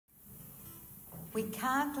We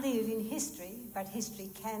can't live in history, but history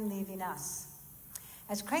can live in us.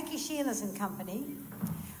 As Cranky Sheilas and Company,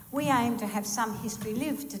 we aim to have some history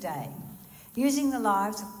live today, using the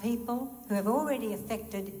lives of people who have already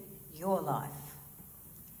affected your life.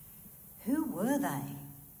 Who were they?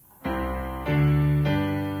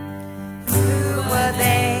 Who were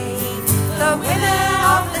they? The women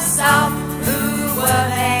of the South. Who were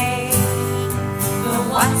they? The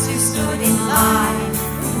ones who stood in line.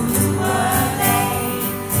 Who were they?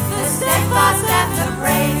 The steadfast and the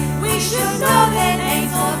brave. We should know their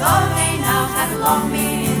names, although they now have long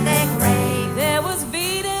been in their grave. There was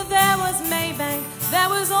Vida, there was Mayebanke, there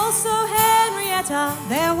was also Henrietta.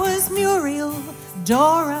 There was Muriel,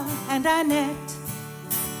 Dora and Annette.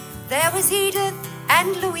 There was Edith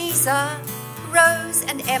and Louisa, Rose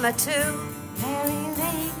and Emma too. Mary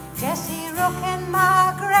Lee, Jessie, Rook and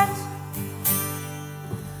Margaret.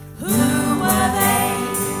 Who were they?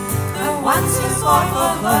 The ones who fought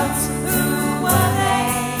for votes. Who were they?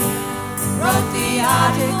 Wrote the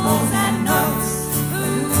articles and notes. Who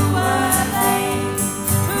were they?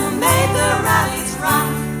 Who made the rallies run?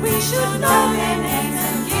 We should know their names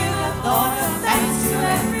and give a thought of thanks to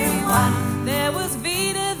everyone. There was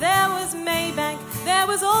Vida, there was Mayebanke, there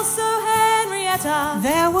was also Henrietta.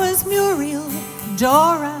 There was Muriel,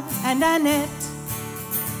 Dora and Annette.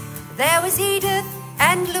 There was Edith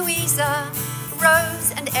and Louisa,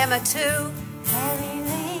 Rose and Emma too. Mary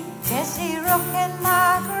Lee, Jessie, Rook and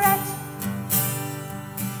Margaret.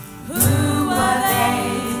 Who were they?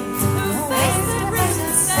 Who faced the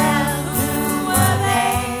prison cell? Who were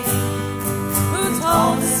they? Who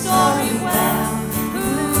told the story well? Who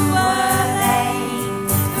were they?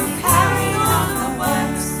 Who carried on the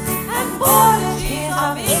works and bore the jeers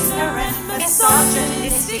of ignorant,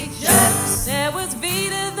 misogynistic jerks? There was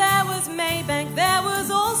Vida, there was Mayebanke, there was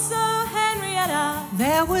also Henrietta.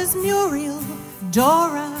 There was Muriel,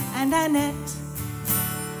 Dora and Annette.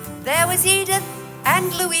 There was Edith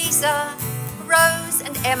and Louisa, Rose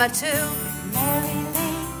and Emma too. Mary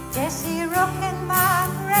Lee, Jessie, Rook and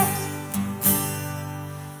Margaret.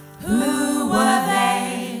 Who were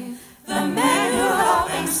they? The men who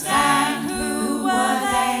helped them stand. Who were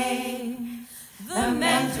they? The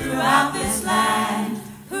men throughout this land.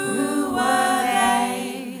 Who were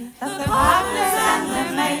they? The partners and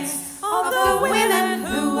the mates of the women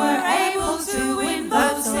who were able to win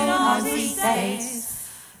votes in Aussie states.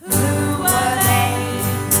 Who were they?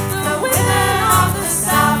 The women of the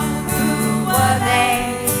South. Who were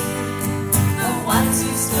they? The ones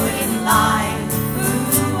who stood in line. Who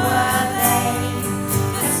were they?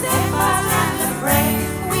 The steadfast and the brave.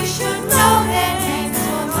 We should know their names,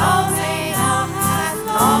 although they now have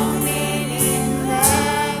long been in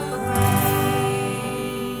their grave.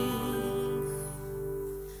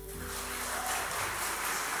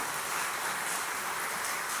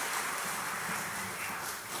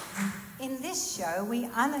 In this show, we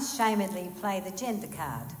unashamedly play the gender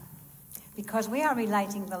card because we are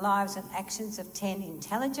relating the lives and actions of 10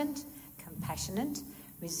 intelligent, compassionate,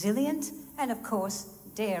 resilient, and of course,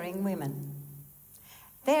 daring women.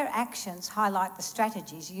 Their actions highlight the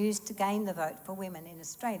strategies used to gain the vote for women in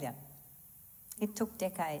Australia. It took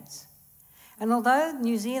decades. And although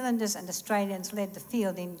New Zealanders and Australians led the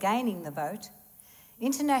field in gaining the vote,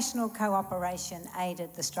 international cooperation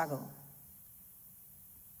aided the struggle.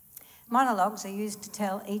 Monologues are used to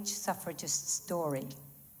tell each suffragist's story.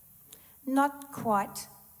 Not quite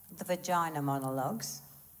the vagina monologues,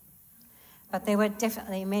 but there were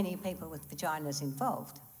definitely many people with vaginas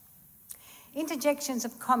involved. Interjections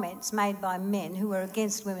of comments made by men who were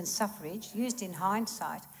against women's suffrage, used in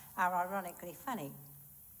hindsight, are ironically funny.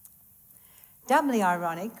 Doubly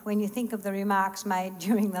ironic when you think of the remarks made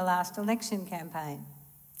during the last election campaign.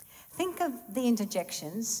 Think of the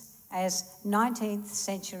interjections as 19th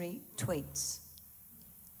century tweets.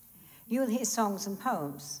 You'll hear songs and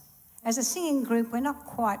poems. As a singing group, we're not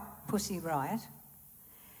quite Pussy Riot.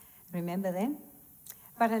 Remember them?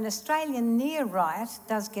 But an Australian near riot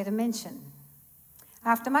does get a mention.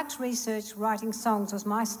 After much research, writing songs was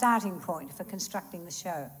my starting point for constructing the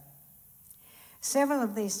show. Several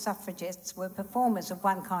of these suffragists were performers of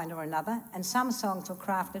one kind or another, and some songs were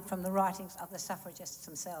crafted from the writings of the suffragists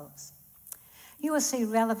themselves. You will see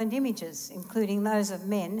relevant images, including those of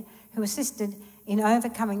men who assisted in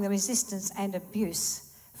overcoming the resistance and abuse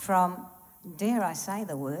from, dare I say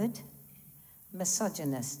the word,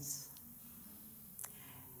 misogynists.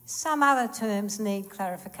 Some other terms need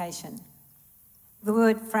clarification. The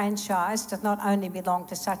word franchise does not only belong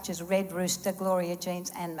to such as Red Rooster, Gloria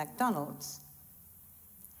Jeans and McDonald's.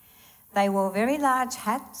 They wore very large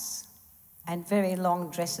hats and very long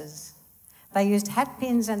dresses. They used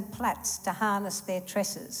hatpins and plaits to harness their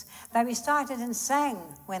tresses. They recited and sang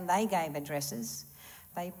when they gave addresses.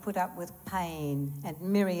 They put up with pain and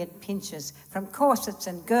myriad pinches from corsets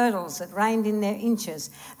and girdles that rained in their inches.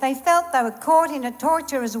 They felt they were caught in a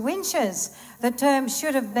torture as winches. The term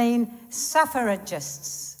should have been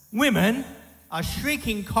suffragists. Women are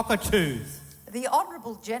shrieking cockatoos. The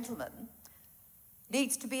honourable gentleman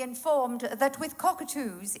needs to be informed that with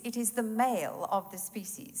cockatoos it is the male of the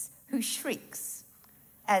species who shrieks,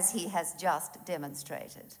 as he has just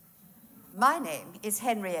demonstrated. My name is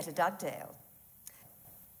Henrietta Dugdale.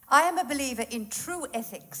 I am a believer in true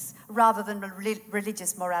ethics rather than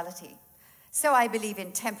religious morality. So I believe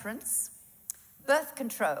in temperance, birth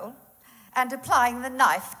control, and applying the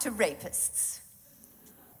knife to rapists.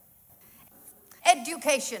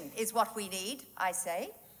 Education is what we need, I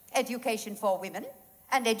say. Education for women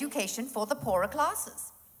and education for the poorer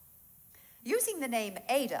classes. Using the name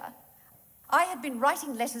Ada, I had been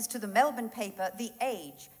writing letters to the Melbourne paper The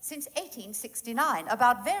Age since 1869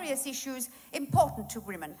 about various issues important to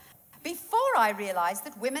women, before I realised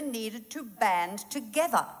that women needed to band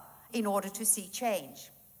together in order to see change.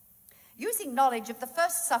 Using knowledge of the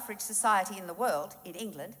first suffrage society in the world, in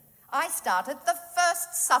England, I started the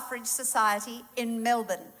first suffrage society in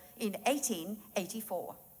Melbourne in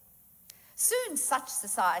 1884. Soon such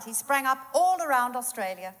societies sprang up all around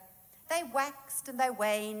Australia. They waxed and they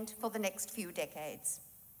waned for the next few decades.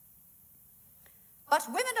 But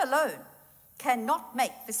women alone cannot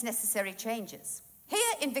make this necessary changes.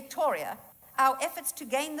 Here in Victoria, our efforts to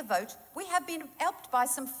gain the vote, we have been helped by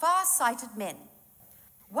some far-sighted men.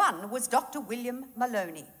 One was Dr. William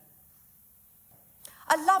Maloney,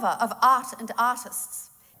 a lover of art and artists.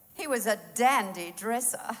 He was a dandy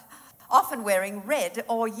dresser, often wearing red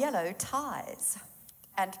or yellow ties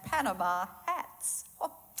and Panama hats.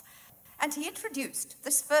 And he introduced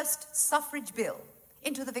this first suffrage bill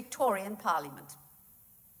into the Victorian Parliament.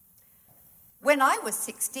 When I was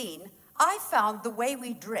 16, I found the way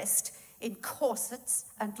we dressed in corsets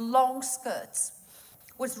and long skirts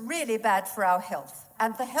was really bad for our health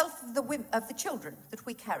and the health of the children that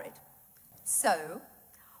we carried. So,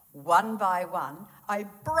 one by one, I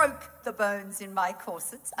broke the bones in my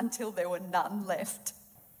corsets until there were none left.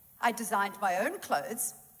 I designed my own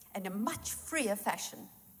clothes in a much freer fashion.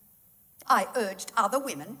 I urged other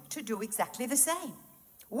women to do exactly the same.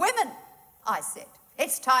 Women, I said,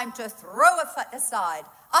 it's time to throw aside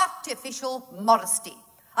artificial modesty.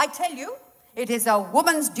 I tell you, it is a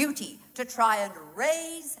woman's duty to try and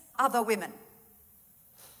raise other women.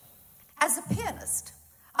 As a pianist,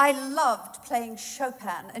 I loved playing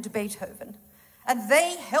Chopin and Beethoven, and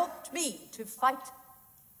they helped me to fight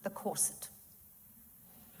the corset.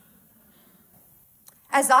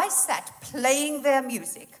 As I sat playing their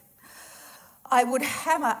music, I would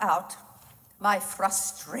hammer out my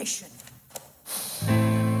frustration.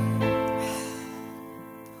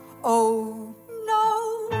 Oh,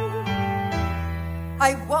 no,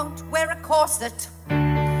 I won't wear a corset.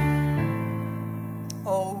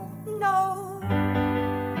 Oh, no,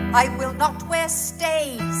 I will not wear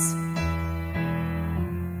stays.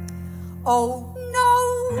 Oh,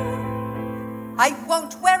 no, I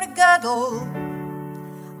won't wear a girdle.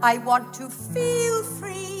 I want to feel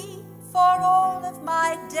free for all of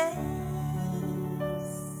my days.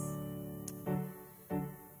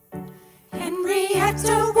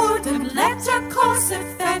 Henrietta wouldn't let a corset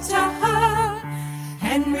fetter her.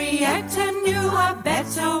 Henrietta knew a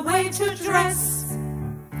better way to dress.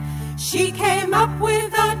 She came up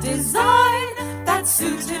with a design that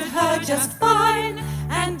suited her just fine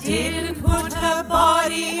and didn't put her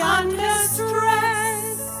body under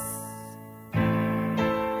stress.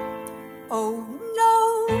 Oh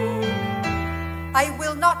no, I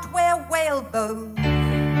will not wear whalebone.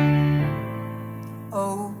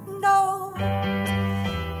 Oh no,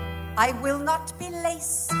 I will not be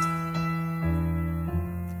laced.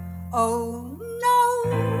 Oh no,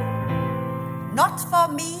 not for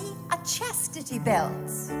me a chastity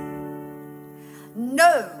belt.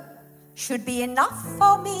 No should be enough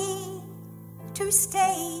for me to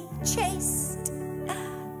stay chaste.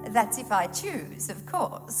 That's if I choose, of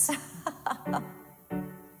course.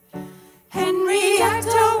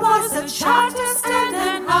 Henrietta was a chartist and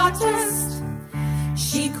an artist.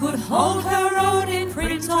 She could hold her own in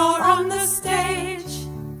print or on the stage.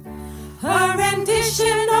 Her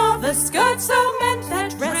rendition of a skirt so meant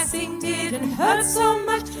that dressing didn't hurt so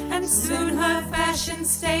much, and soon her fashion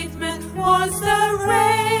statement was the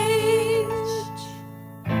rage.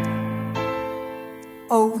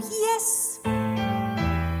 Oh yes,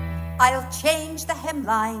 I'll change the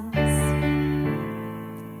hemlines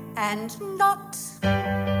and not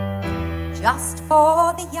just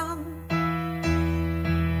for the young.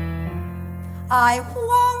 I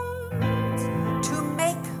want to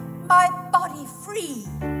make my body free,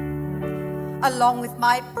 along with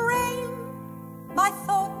my brain, my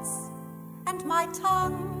thoughts, and my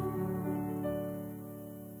tongue.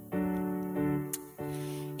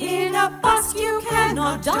 In a bus you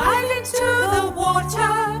cannot dive into the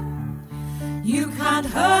water. You can't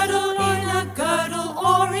hurdle in a girdle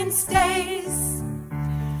or in stays.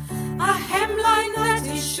 A hemline that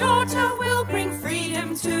is shorter will bring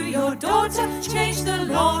freedom to your daughter. Change the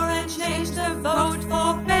law and change the vote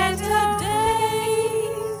for better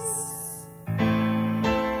days.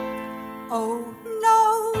 Oh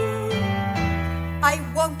no, I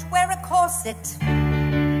won't wear a corset.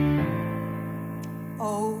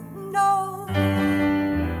 Oh no,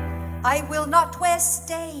 I will not wear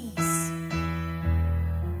stays.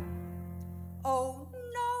 Oh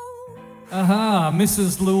no. Aha,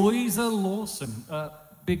 Mrs. Louisa Lawson.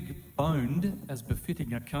 Big boned, as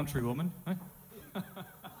befitting a countrywoman. Eh?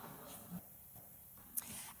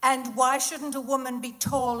 And why shouldn't a woman be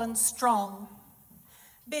tall and strong?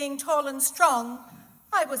 Being tall and strong,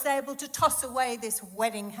 I was able to toss away this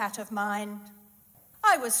wedding hat of mine.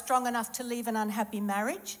 I was strong enough to leave an unhappy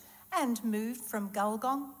marriage and move from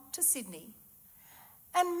Gulgong to Sydney.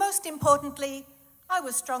 And most importantly, I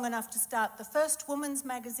was strong enough to start the first women's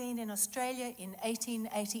magazine in Australia in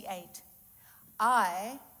 1888.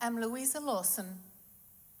 I am Louisa Lawson.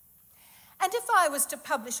 And if I was to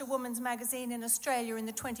publish a women's magazine in Australia in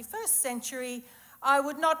the 21st century, I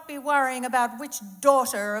would not be worrying about which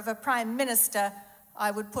daughter of a Prime Minister I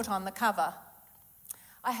would put on the cover.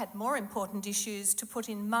 I had more important issues to put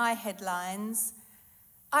in my headlines.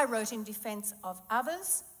 I wrote in defence of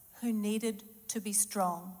others who needed to be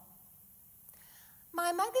strong.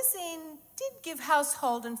 My magazine did give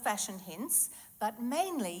household and fashion hints, but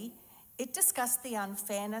mainly it discussed the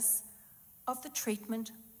unfairness of the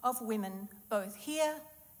treatment of women, both here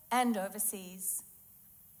and overseas.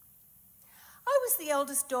 I was the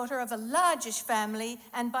eldest daughter of a largish family,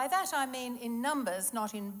 and by that I mean in numbers,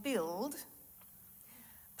 not in build.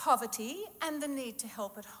 Poverty and the need to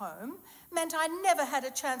help at home meant I never had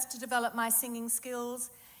a chance to develop my singing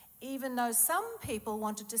skills, even though some people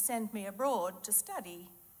wanted to send me abroad to study.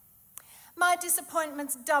 My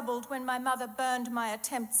disappointments doubled when my mother burned my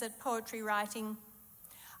attempts at poetry writing.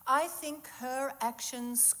 I think her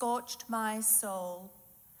actions scorched my soul.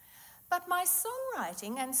 But my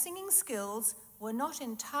songwriting and singing skills were not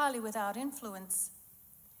entirely without influence,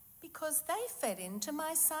 because they fed into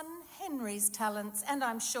my son Henry's talents, and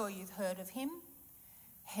I'm sure you've heard of him,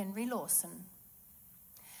 Henry Lawson.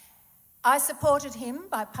 I supported him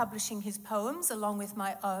by publishing his poems along with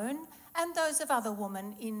my own and those of other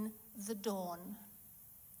women in The Dawn.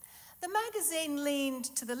 The magazine leaned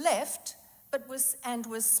to the left, but was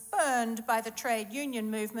spurned by the trade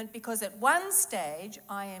union movement because at one stage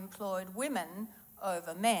I employed women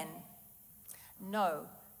over men. No,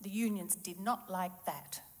 the unions did not like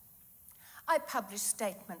that. I published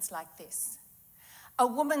statements like this: a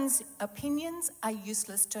woman's opinions are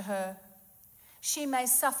useless to her. She may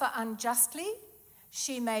suffer unjustly,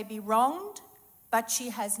 she may be wronged, but she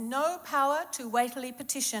has no power to weightily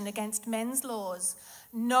petition against men's laws,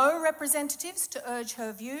 no representatives to urge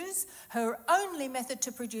her views. Her only method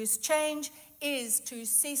to produce change is to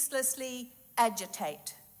ceaselessly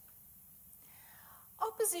agitate.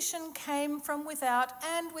 Opposition came from without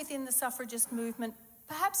and within the suffragist movement,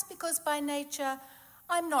 perhaps because by nature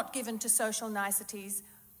I'm not given to social niceties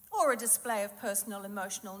or a display of personal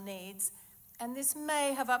emotional needs, and this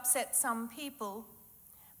may have upset some people.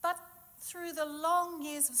 But through the long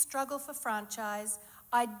years of struggle for franchise,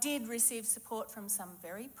 I did receive support from some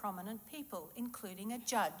very prominent people, including a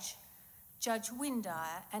judge. Judge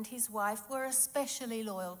Windire and his wife were especially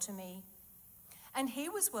loyal to me. And he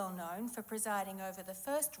was well known for presiding over the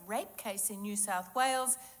first rape case in New South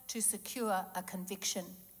Wales to secure a conviction.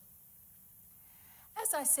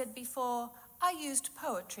 As I said before, I used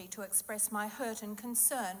poetry to express my hurt and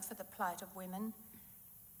concern for the plight of women,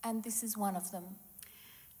 and this is one of them.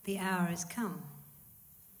 The hour has come.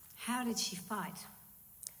 How did she fight?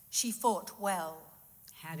 She fought well.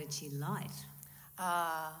 How did she light?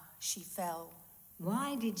 She fell.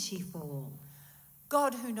 Why did she fall?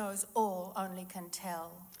 God, who knows all, only can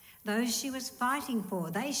tell. Those she was fighting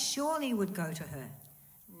for, they surely would go to her.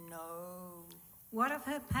 No. What of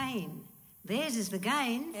her pain? Theirs is the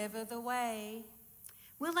gain. Ever the way.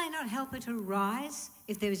 Will they not help her to rise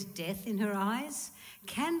if there is death in her eyes?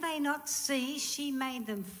 Can they not see she made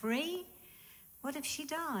them free? What if she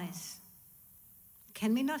dies?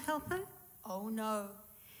 Can we not help her? Oh no.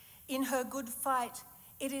 In her good fight,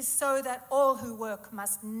 It is so that all who work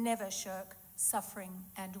must never shirk suffering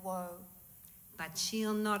and woe. But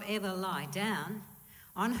she'll not ever lie down.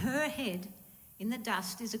 On her head, in the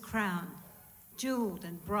dust, is a crown, jewelled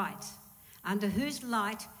and bright, under whose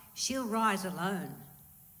light she'll rise alone.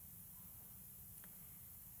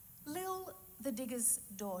 Lil the Digger's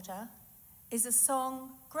Daughter is a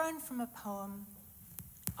song grown from a poem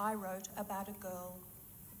I wrote about a girl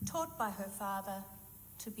taught by her father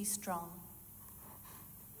to be strong.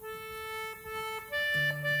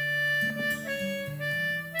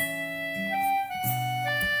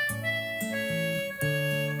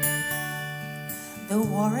 The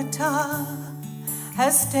Waratah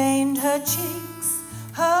has stained her cheeks,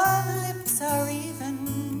 her lips are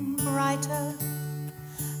even brighter,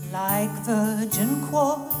 like virgin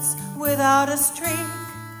quartz without a streak.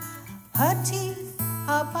 Her teeth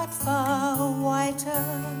are but far whiter.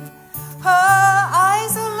 Her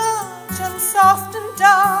eyes are large and soft and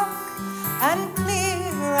dark, and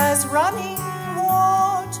clear as running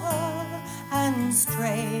water, and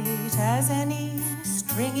straight as any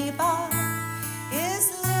stringy bark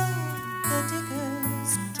is Lil the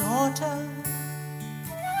Digger's Daughter.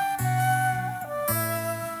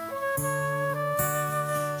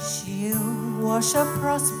 She'll wash a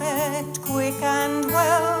prospect quick and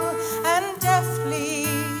well, and deftly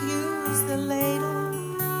use the ladle.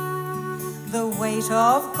 The weight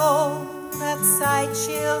of gold at sight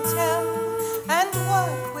she'll tell, and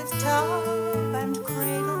work with tub and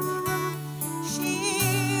cradle.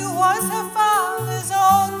 She was her father's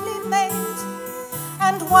only mate,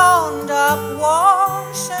 and wound up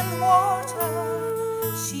wash and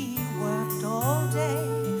water. She worked all day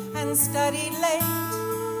and studied late,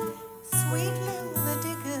 sweet Lil the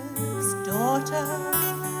Digger's Daughter.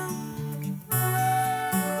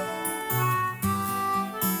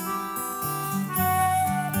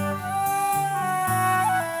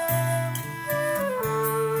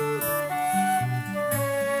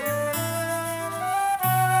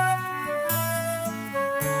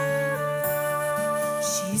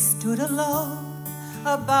 She stood alone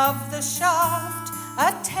above the shaft,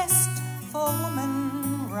 a test for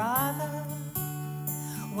woman rather.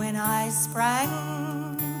 When I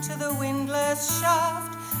sprang to the windlass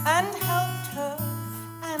shaft and helped her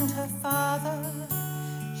and her father,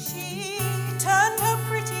 she turned her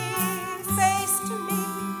pretty face to me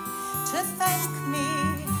to thank me,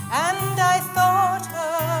 and I thought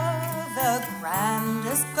her the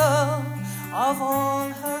grandest girl of all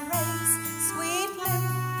her race, sweet Lil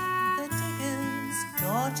the Digger's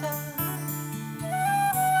Daughter.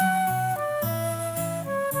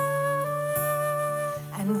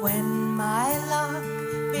 And when my luck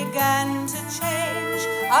began to change,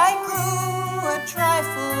 I grew a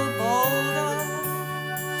trifle bolder,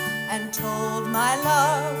 and told my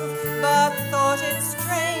love, but thought it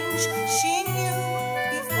strange she knew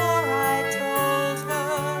before I told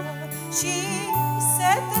her. She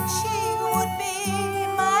said that she would be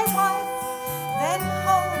my wife, then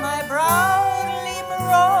home I proudly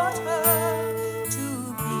brought her to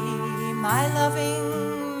be my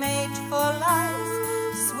loving mate for life.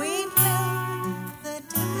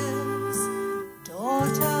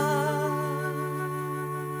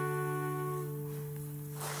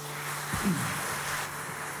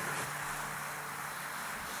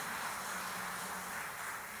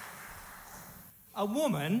 A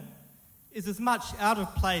woman is as much out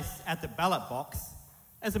of place at the ballot box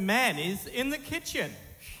as a man is in the kitchen.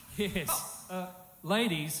 Yes.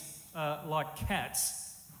 Ladies, like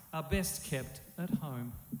cats, are best kept at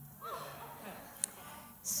home.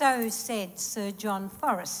 So said Sir John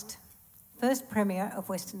Forrest, first Premier of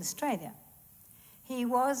Western Australia. He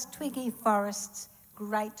was Twiggy Forrest's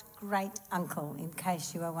great-great-uncle, in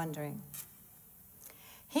case you are wondering.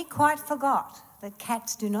 He quite forgot that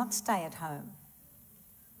cats do not stay at home.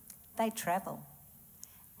 They travel,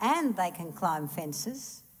 and they can climb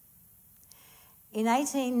fences. In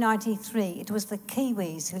 1893, it was the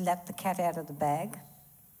Kiwis who let the cat out of the bag.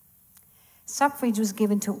 Suffrage was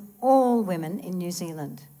given to all women in New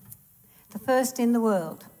Zealand, the first in the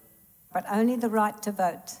world, but only the right to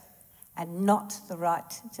vote and not the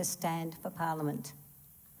right to stand for Parliament.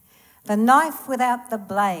 The knife without the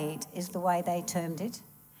blade is the way they termed it,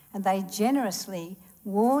 and they generously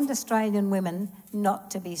warned Australian women not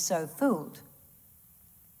to be so fooled.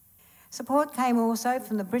 Support came also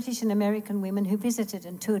from the British and American women who visited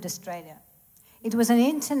and toured Australia. It was an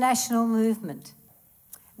international movement,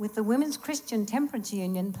 with the Women's Christian Temperance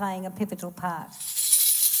Union playing a pivotal part.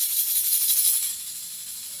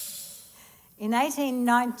 In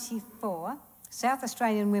 1894, South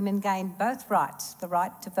Australian women gained both rights, the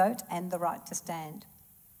right to vote and the right to stand.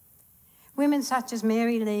 Women such as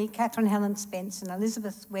Mary Lee, Catherine Helen Spence and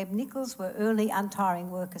Elizabeth Webb Nichols were early untiring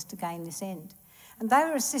workers to gain this end. And they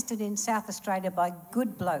were assisted in South Australia by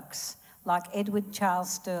good blokes like Edward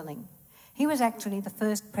Charles Sterling. He was actually the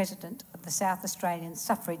first president of the South Australian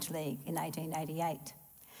Suffrage League in 1888.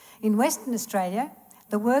 In Western Australia,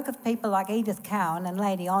 the work of people like Edith Cowan and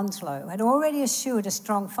Lady Onslow had already assured a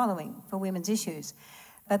strong following for women's issues,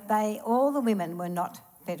 but all the women were not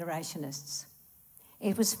federationists.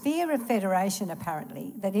 It was fear of federation,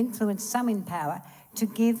 apparently, that influenced some in power to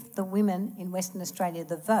give the women in Western Australia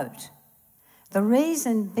the vote. The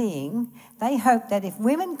reason being they hoped that if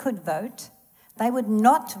women could vote, they would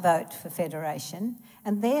not vote for federation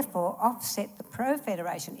and therefore offset the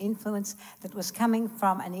pro-federation influence that was coming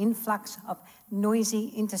from an influx of noisy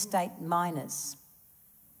interstate miners.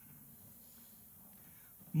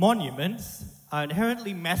 Monuments are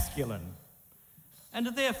inherently masculine and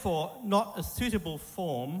are therefore not a suitable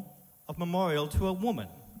form of memorial to a woman.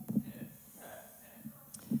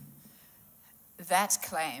 That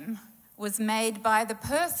claim was made by the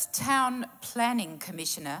Perth Town Planning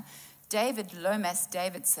Commissioner, David Lomas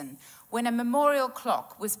Davidson, when a memorial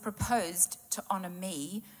clock was proposed to honour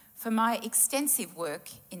me for my extensive work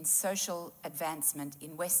in social advancement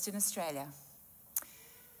in Western Australia.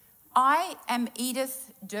 I am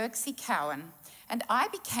Edith Dirksey Cowan, and I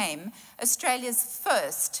became Australia's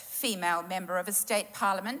first female member of a state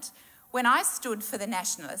parliament when I stood for the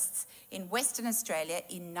Nationalists in Western Australia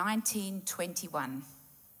in 1921.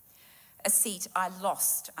 A seat I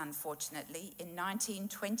lost, unfortunately, in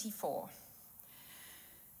 1924.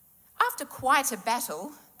 After quite a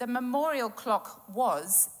battle, the memorial clock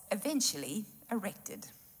was eventually erected.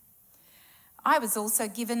 I was also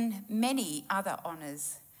given many other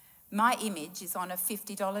honours. My image is on a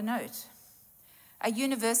 $50 note. A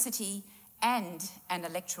university and an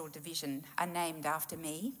electoral division are named after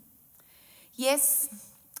me. Yes,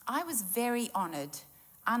 I was very honoured.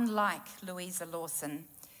 Unlike Louisa Lawson,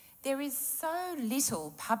 there is so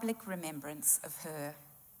little public remembrance of her.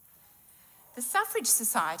 The suffrage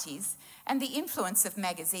societies and the influence of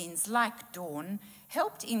magazines like Dawn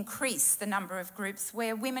helped increase the number of groups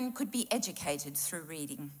where women could be educated through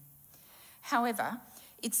reading. However,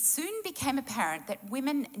 it soon became apparent that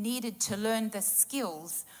women needed to learn the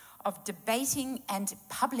skills of debating and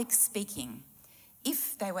public speaking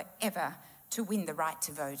if they were ever to win the right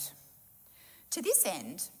to vote. To this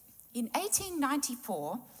end, in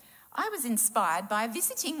 1894, I was inspired by a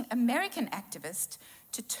visiting American activist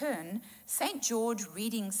to turn St. George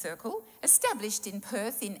Reading Circle, established in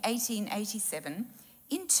Perth in 1887,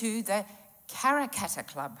 into the Karrakatta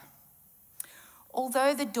Club.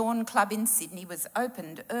 Although the Dawn Club in Sydney was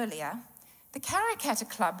opened earlier, the Karrakatta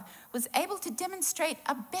Club was able to demonstrate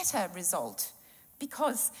a better result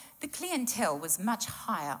because the clientele was much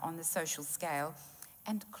higher on the social scale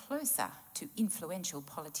and closer to influential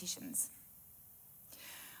politicians.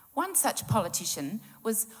 One such politician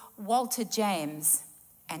was Walter James,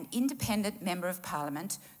 an independent member of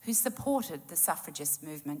Parliament who supported the suffragist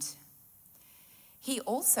movement. He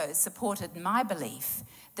also supported my belief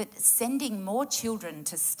that sending more children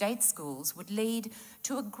to state schools would lead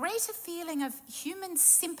to a greater feeling of human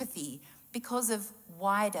sympathy because of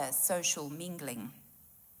wider social mingling.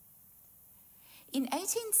 In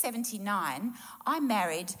 1879, I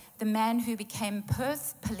married the man who became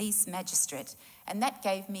Perth Police Magistrate, and that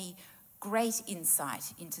gave me great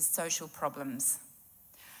insight into social problems.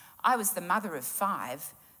 I was the mother of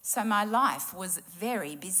 5, so my life was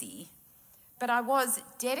very busy, but I was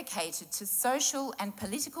dedicated to social and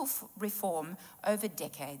political reform over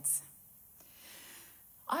decades.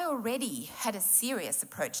 I already had a serious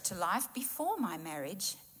approach to life before my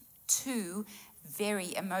marriage. 2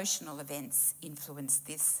 very emotional events influenced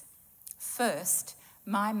this. First,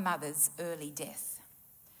 my mother's early death.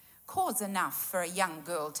 Cause enough for a young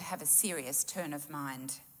girl to have a serious turn of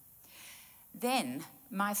mind. Then,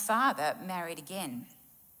 my father married again.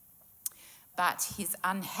 But his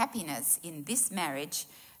unhappiness in this marriage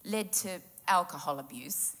led to alcohol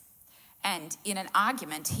abuse, and in an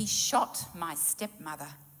argument, he shot my stepmother.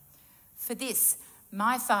 For this,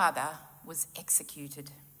 my father was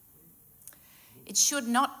executed. It should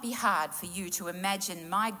not be hard for you to imagine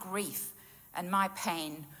my grief and my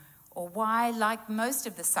pain, or why, like most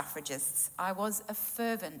of the suffragists, I was a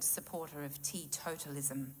fervent supporter of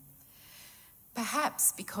teetotalism.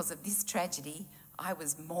 Perhaps because of this tragedy, I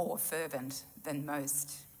was more fervent than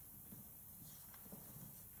most.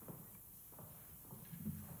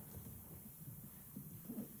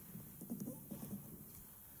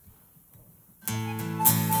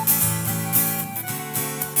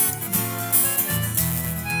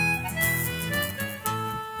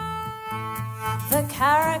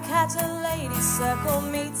 Caracata Ladies Circle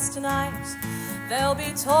meets tonight. They'll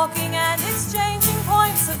be talking and exchanging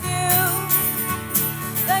points of view.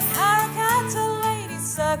 The Caracata Ladies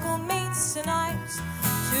Circle meets tonight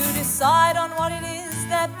to decide on what it is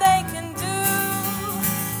that they can do.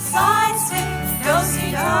 Side step,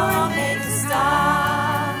 do-si-do, or make a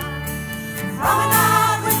start.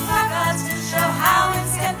 Promenade with placards to show how in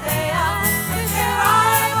step they are. With their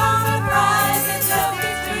eye on the prize, it's a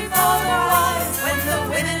victory for the rise. When the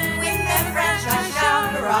women win their franchise,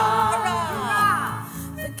 shout hurrah, hurrah.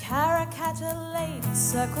 The Caracata Ladies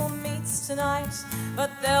Circle meets tonight,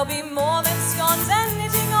 but there'll be more than scones and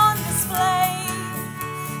knitting on display.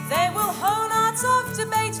 They will hone arts of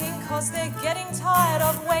debating, cause they're getting tired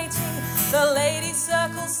of waiting. The ladies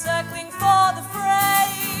circle circling for the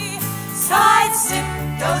fray. Side step,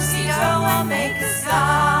 do-si-do, or make a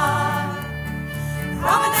start.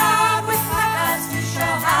 Promenade with placards to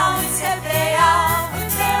show how in step they are.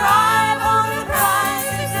 With their eye upon the prize,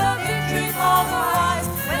 it's a victory for the wise.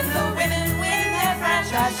 When the women win their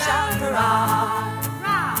franchise, shout hurrah.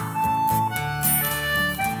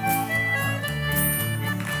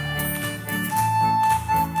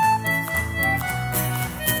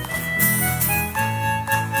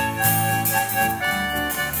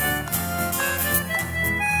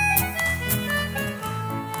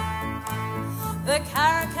 The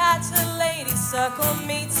Caracata Ladies Circle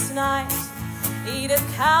meets tonight. Edith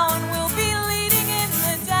Cowan will be leading in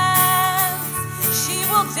the dance. She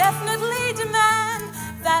will definitely demand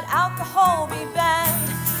that alcohol be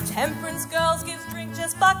banned. Temperance girls give drink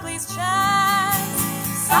just Buckley's chance.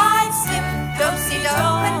 Side step, do-si-do,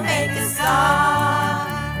 and make a start.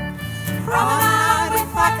 Promenade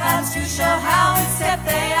with placards to show how in step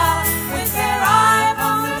they are. With their eye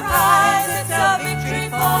upon the prize, it's a victory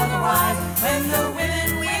for the wise. When the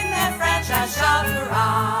women win their franchise, shout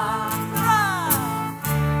hurrah, hurrah.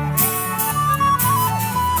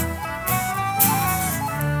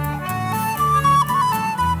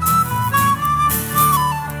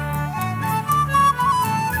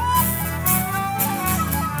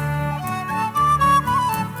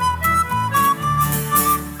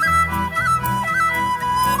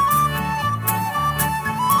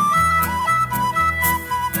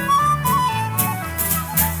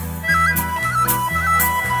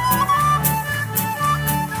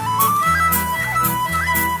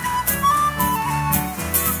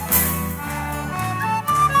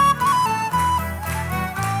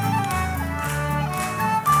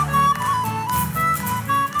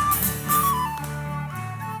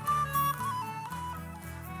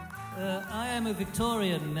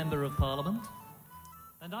 Victorian Member of Parliament,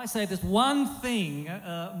 and I say there's one thing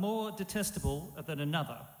more detestable than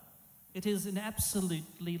another. It is an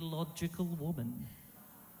absolutely logical woman.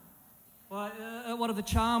 Why, one of the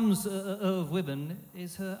charms of women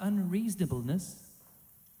is her unreasonableness.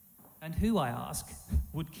 And who, I ask,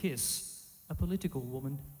 would kiss a political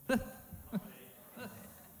woman?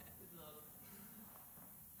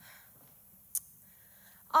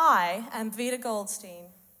 I am Vida Goldstein.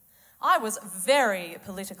 I was very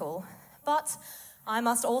political, but I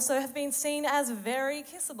must also have been seen as very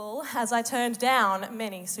kissable as I turned down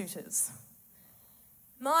many suitors.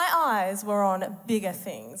 My eyes were on bigger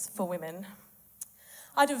things for women.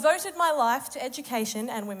 I devoted my life to education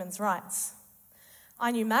and women's rights. I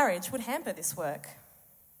knew marriage would hamper this work.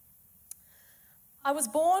 I was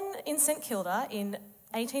born in St Kilda in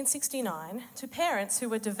 1869 to parents who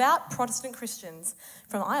were devout Protestant Christians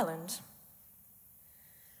from Ireland.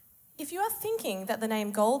 If you are thinking that the name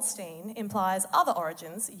Goldstein implies other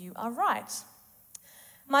origins, you are right.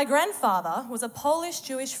 My grandfather was a Polish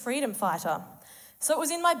Jewish freedom fighter, so it was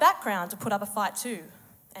in my background to put up a fight too,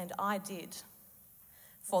 and I did.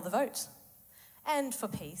 For the vote, and for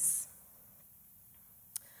peace.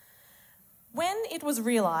 When it was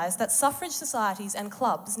realised that suffrage societies and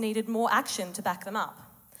clubs needed more action to back them up,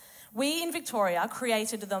 we in Victoria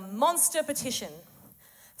created the Monster Petition.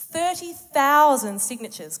 30,000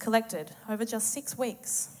 signatures collected over just 6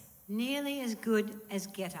 weeks. Nearly as good as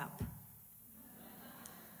Get Up.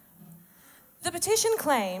 The petition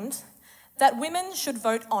claimed that women should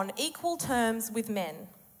vote on equal terms with men.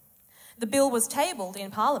 The bill was tabled in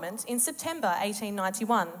Parliament in September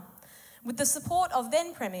 1891 with the support of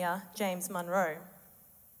then Premier James Monroe.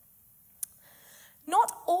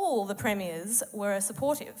 Not all the premiers were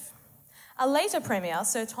supportive. A later Premier,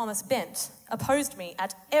 Sir Thomas Bent, opposed me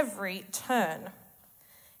at every turn.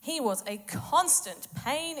 He was a constant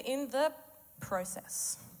pain in the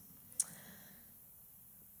process.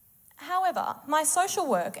 However, my social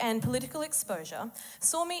work and political exposure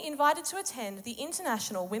saw me invited to attend the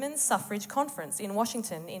International Women's Suffrage Conference in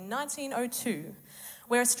Washington in 1902,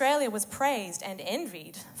 where Australia was praised and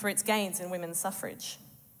envied for its gains in women's suffrage.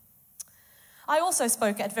 I also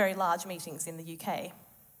spoke at very large meetings in the UK.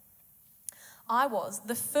 I was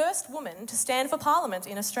the first woman to stand for Parliament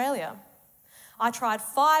in Australia. I tried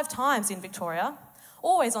 5 times in Victoria,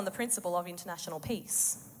 always on the principle of international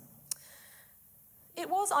peace. It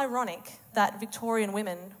was ironic that Victorian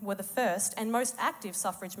women were the first and most active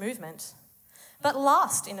suffrage movement, but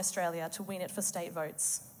last in Australia to win it for state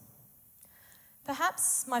votes.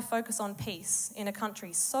 Perhaps my focus on peace in a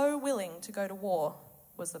country so willing to go to war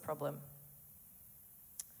was the problem.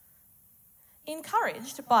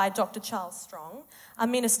 Encouraged by Dr. Charles Strong, a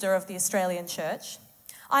minister of the Australian Church,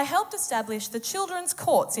 I helped establish the children's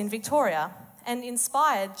courts in Victoria and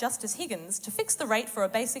inspired Justice Higgins to fix the rate for a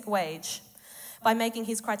basic wage by making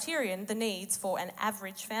his criterion the needs for an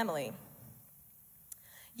average family.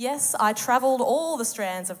 Yes, I travelled all the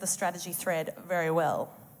strands of the strategy thread very well.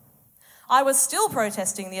 I was still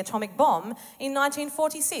protesting the atomic bomb in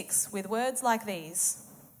 1946 with words like these: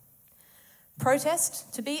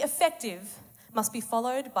 "Protest, to be effective, must be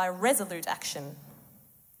followed by resolute action."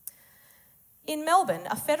 In Melbourne,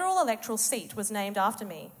 a federal electoral seat was named after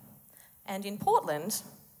me, and in Portland,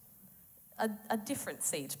 a different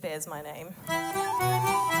seat bears my name.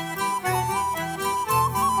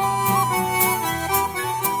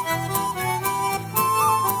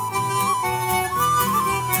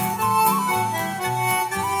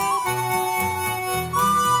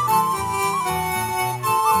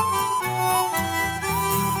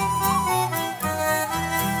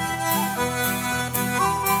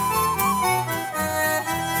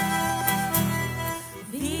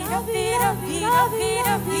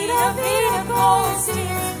 Vida,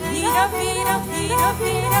 Goldstein,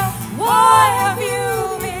 Vida, why have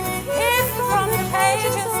you been hidden from the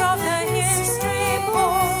pages of the history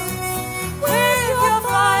books? With your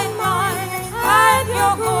fine mind and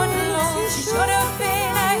your good looks, you should have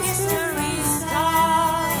been a history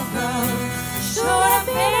star, girl. Should have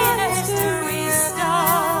been a history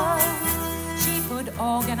star. She could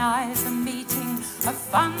organize a meeting, a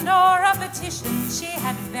fund or a petition. She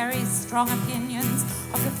had very strong opinions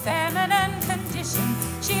of the feminine condition.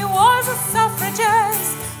 She was a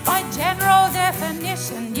suffragist by general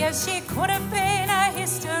definition. Yes, she could have been a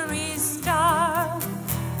history star.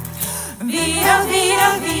 Vida,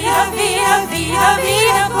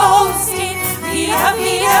 Goldstein.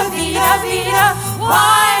 Vida,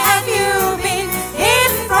 why have you been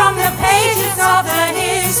hidden from the pages of the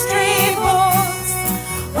history books?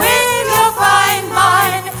 With your fine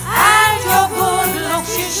mind and your good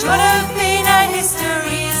looks, you should have been a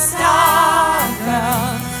history star, girl.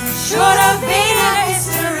 Should have been a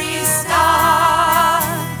history star.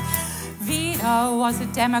 Vida was a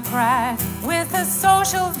Democrat with a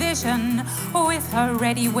social vision. With her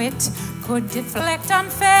ready wit, could deflect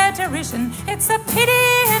unfair derision. It's a pity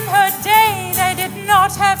in her day they did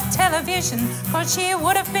not have television, for she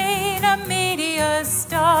would have been a media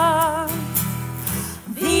star.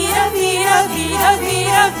 Vida,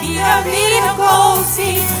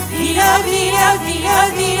 Goldstein.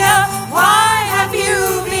 Vida, why have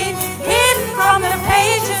you been hidden from the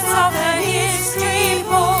pages of the history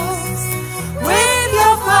books? With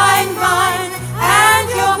your fine mind and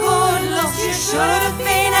your good looks, you should have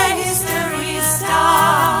been a history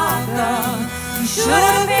star, girl. You should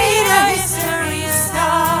have been a history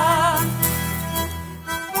star.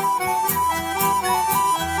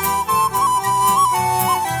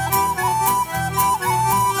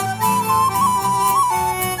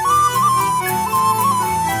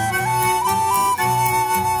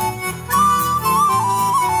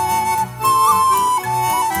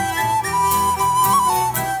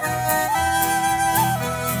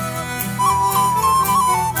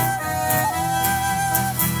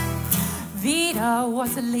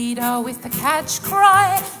 Was a leader with the catch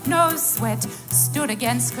cry, no sweat, stood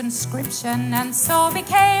against conscription and so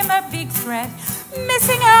became a big threat.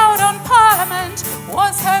 Missing out on Parliament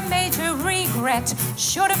was her major regret.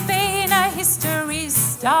 Should have been a history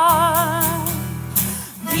star.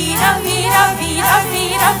 Vida,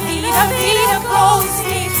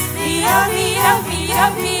 Goldstein.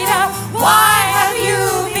 Vida, why have you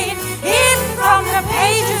been hidden from the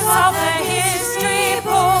pages of the history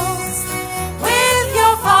books?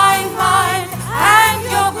 Fine mind and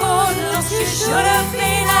your good looks, you should have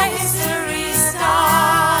been a history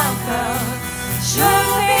star, girl. Should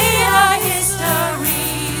have been a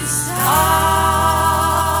history star.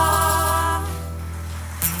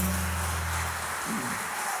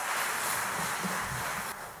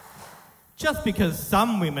 Just because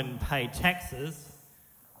some women pay taxes,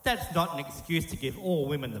 that's not an excuse to give all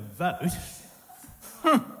women the vote.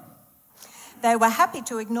 They were happy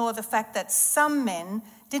to ignore the fact that some men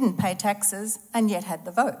didn't pay taxes and yet had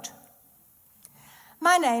the vote.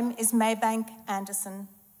 My name is Mayebanke Anderson.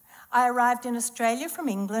 I arrived in Australia from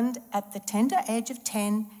England at the tender age of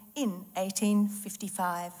 10 in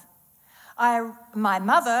 1855. My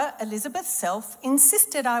mother, Elizabeth Self,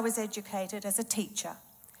 insisted I was educated as a teacher.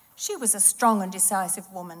 She was a strong and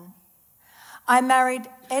decisive woman. I married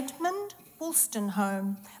Edmund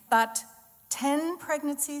Wollstonecombe, but 10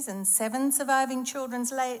 pregnancies and 7 surviving children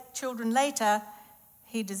later,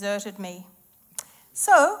 he deserted me.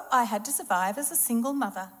 So I had to survive as a single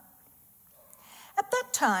mother. At that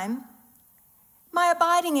time, my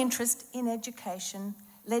abiding interest in education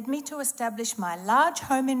led me to establish my large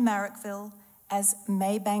home in Marrickville as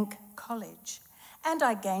Mayebanke College, and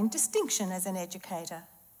I gained distinction as an educator.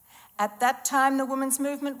 At that time, the women's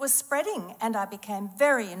movement was spreading, and I became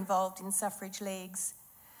very involved in suffrage leagues.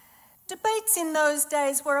 Debates in those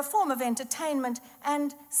days were a form of entertainment,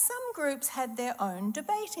 and some groups had their own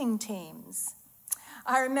debating teams.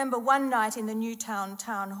 I remember one night in the Newtown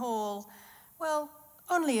Town Hall, well,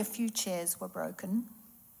 only a few chairs were broken.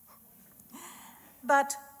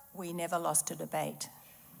 But we never lost a debate.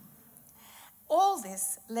 All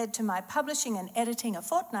this led to my publishing and editing a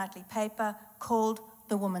fortnightly paper called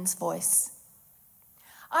The Woman's Voice.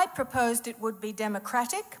 I proposed it would be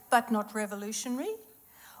democratic but not revolutionary,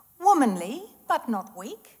 womanly but not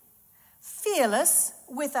weak, fearless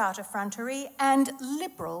without effrontery, and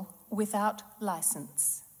liberal without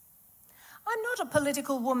licence. I'm not a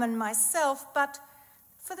political woman myself, but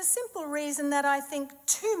for the simple reason that I think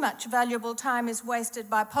too much valuable time is wasted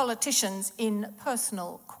by politicians in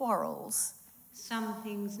personal quarrels. Some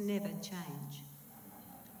things never change.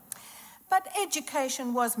 But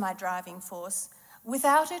education was my driving force.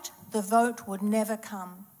 Without it, the vote would never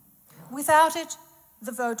come. Without it,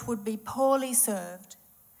 the vote would be poorly served.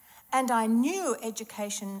 And I knew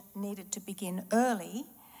education needed to begin early,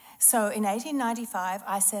 so in 1895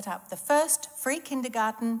 I set up the first free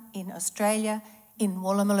kindergarten in Australia in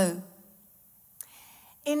Woolloomooloo.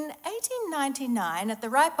 In 1899, at the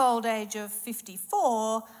ripe old age of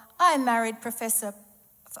 54, I married Professor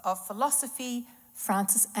of Philosophy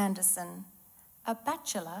Francis Anderson, a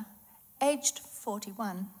bachelor, aged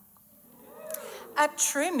 41. A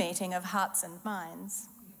true meeting of hearts and minds.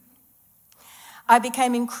 I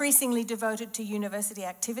became increasingly devoted to university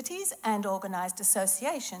activities and organised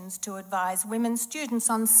associations to advise women students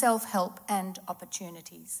on self-help and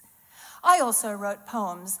opportunities. I also wrote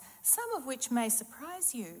poems, some of which may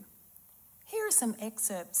surprise you. Here are some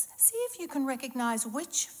excerpts. See if you can recognise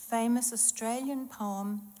which famous Australian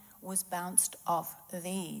poem was bounced off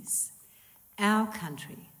these. Our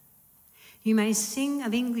country. You may sing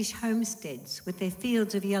of English homesteads with their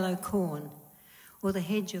fields of yellow corn, or the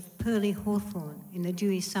hedge of pearly hawthorn in the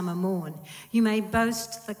dewy summer morn. You may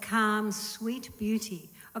boast the calm, sweet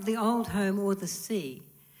beauty of the old home or the sea,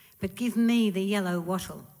 but give me the yellow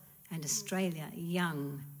wattle and Australia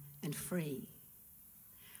young and free.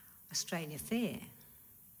 Australia fair.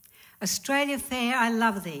 Australia fair, I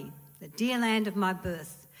love thee, the dear land of my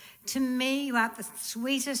birth. To me you art the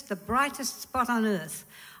sweetest, the brightest spot on earth.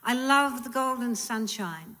 I love the golden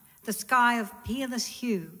sunshine, the sky of peerless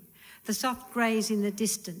hue, the soft greys in the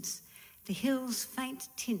distance, the hills' faint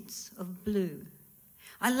tints of blue.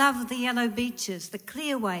 I love the yellow beaches, the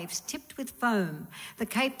clear waves tipped with foam, the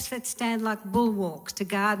capes that stand like bulwarks to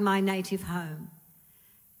guard my native home.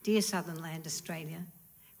 Dear southern land Australia,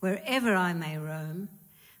 wherever I may roam,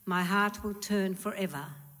 my heart will turn forever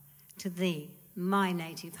to thee, my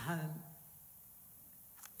native home.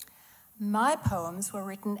 My poems were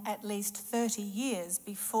written at least 30 years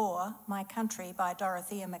before My Country by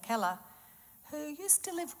Dorothea McKellar, who used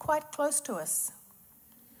to live quite close to us.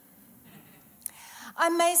 I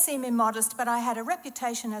may seem immodest, but I had a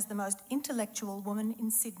reputation as the most intellectual woman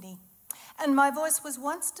in Sydney, and my voice was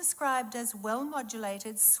once described as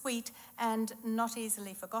well-modulated, sweet, and not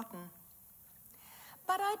easily forgotten.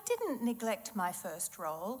 But I didn't neglect my first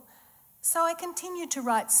role, so I continued to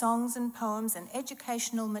write songs and poems and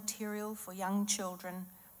educational material for young children.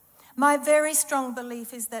 My very strong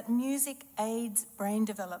belief is that music aids brain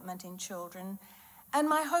development in children, and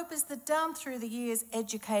my hope is that down through the years,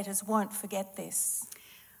 educators won't forget this.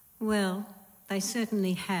 Well, they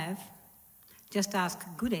certainly have. Just ask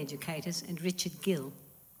good educators and Richard Gill.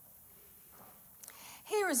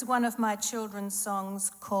 Here is one of my children's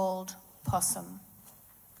songs called Possum.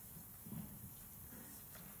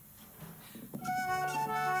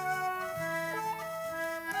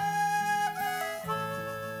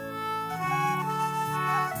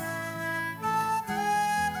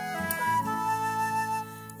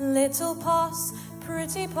 Little poss,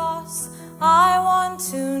 pretty poss, I want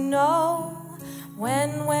to know,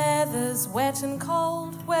 when weather's wet and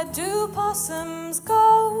cold, where do possums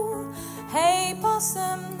go? Hey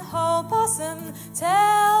possum, ho possum,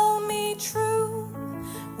 tell me true.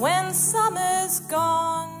 When summer's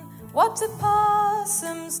gone, what do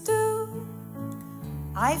possums do?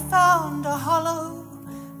 I found a hollow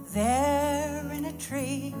there in a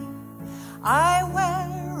tree. I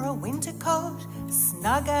wear a winter coat,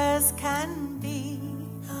 snug as can be.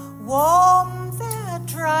 Warm there,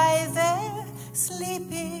 dry there,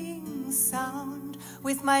 sleeping sound,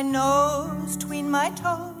 with my nose between my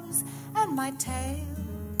toes and my tail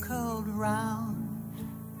curled round.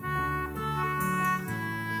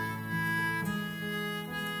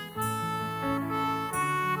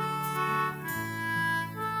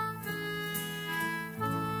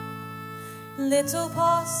 Little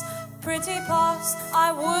Poss, pretty Poss,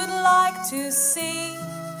 I would like to see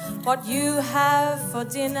what you have for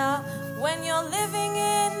dinner when you're living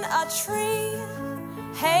in a tree.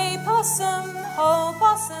 Hey possum, ho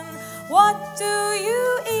possum, what do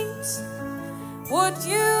you eat? Would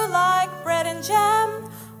you like bread and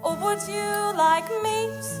jam, or would you like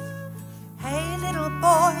meat? Hey little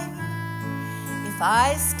boy, if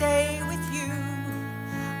I stay with you,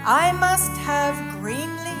 I must have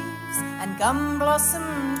green leaves and gum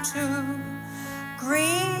blossom too.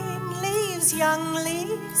 Green leaves, young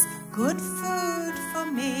leaves, good food for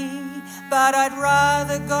me. But I'd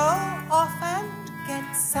rather go off and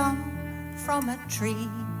get some from a tree.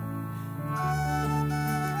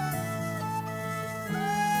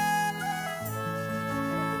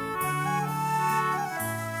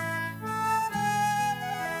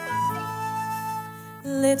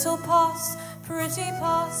 Little Poss, pretty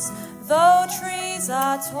Poss, though trees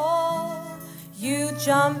are tall, you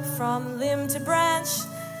jump from limb to branch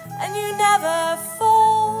and you never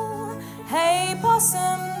fall. Hey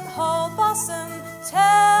possum, ho possum,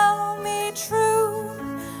 tell me true.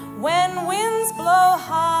 When winds blow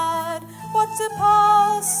hard, what do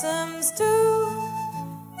possums do?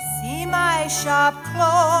 See my sharp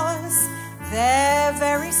claws, they're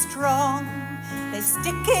very strong. They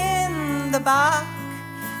stick in the bark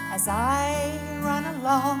as I run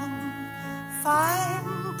along.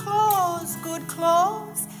 Fine claws, good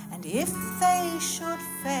claws, and if they should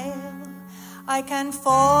fail, I can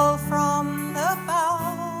fall from the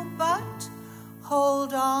bough, but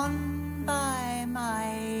hold on by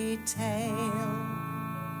my tail.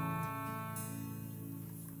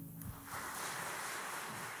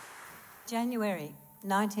 January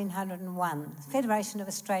 1901, Federation of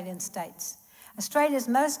Australian States. Australia's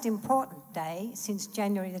most important day since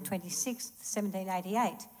January the 26th,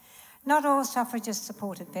 1788. Not all suffragists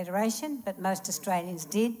supported Federation, but most Australians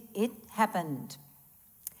did. It happened.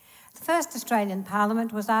 The first Australian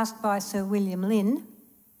Parliament was asked by Sir William Lynn,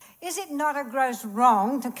 is it not a gross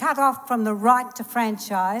wrong to cut off from the right to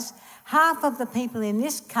franchise half of the people in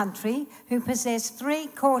this country who possess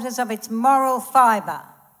 3/4 of its moral fibre?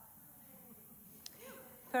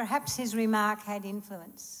 Perhaps his remark had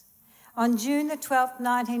influence. On June the 12th,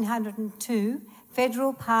 1902,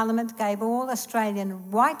 Federal Parliament gave all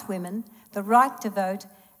Australian white women the right to vote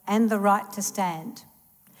and the right to stand.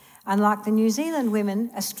 Unlike the New Zealand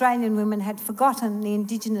women, Australian women had forgotten the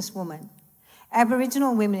Indigenous woman.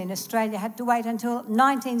 Aboriginal women in Australia had to wait until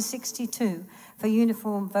 1962 for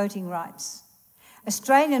uniform voting rights.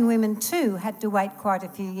 Australian women too had to wait quite a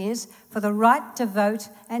few years for the right to vote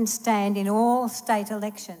and stand in all state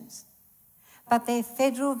elections. But their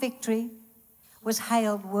federal victory was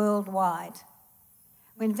hailed worldwide.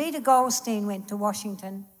 When Vida Goldstein went to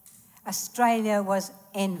Washington, Australia was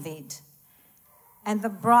envied, and the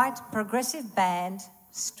bright progressive band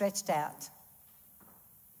stretched out.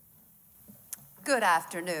 Good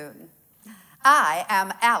afternoon. I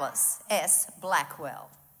am Alice S. Blackwell.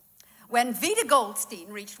 When Vida Goldstein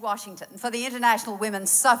reached Washington for the International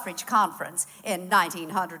Women's Suffrage Conference in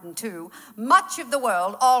 1902, much of the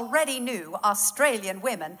world already knew Australian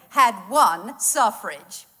women had won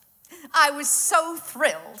suffrage. I was so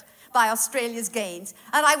thrilled by Australia's gains,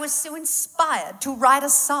 and I was so inspired to write a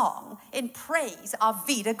song in praise of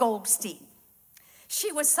Vida Goldstein.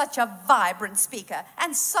 She was such a vibrant speaker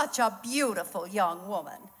and such a beautiful young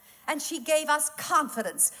woman, and she gave us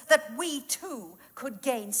confidence that we too could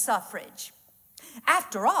gain suffrage.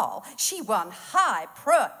 After all, she won high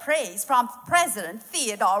praise from President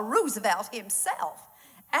Theodore Roosevelt himself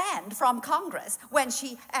and from Congress when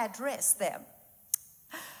she addressed them.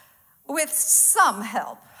 With some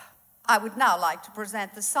help, I would now like to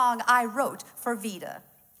present the song I wrote for Vida.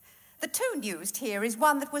 The tune used here is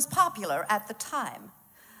one that was popular at the time,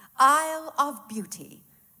 Isle of Beauty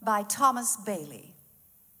by Thomas Bailey.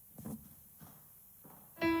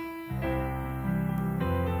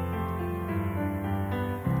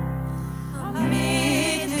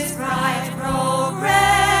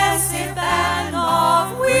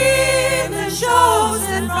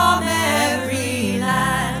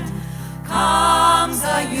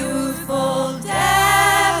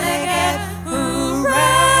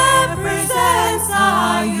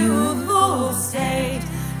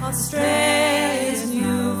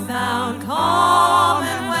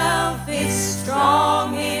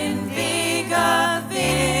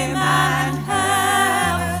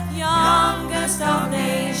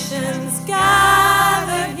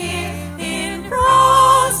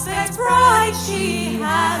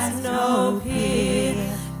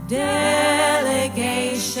 Delegation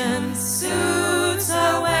suits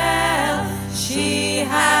her well. She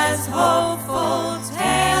has hopeful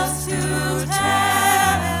tales to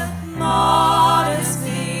tell.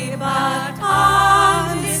 Modestly but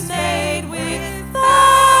undismayed, with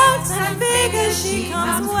facts and figures she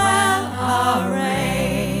comes well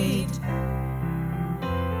arrayed.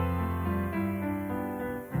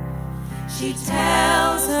 She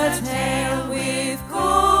tells her tale with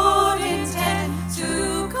good intent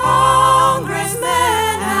to congressmen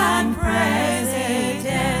and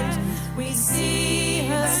president. We see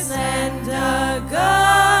her slender,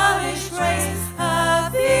 girlish grace, her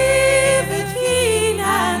vivid, keen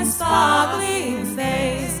and sparkling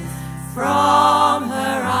face. From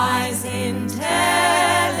her eyes intelligence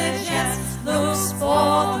looks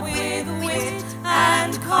forth with wit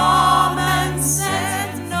and common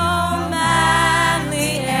sense. No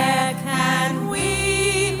manly air can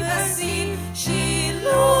we perceive. She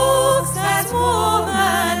looks as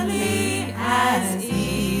womanly as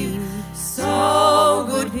Eve. So,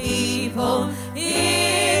 good people,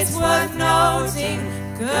 it's worth noting,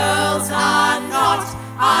 girls are not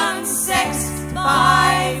unsexed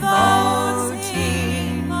by voting.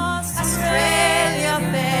 Australia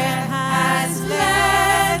Fair has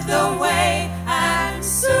led the way, and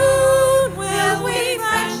soon will we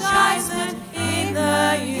franchisement in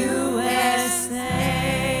the USA.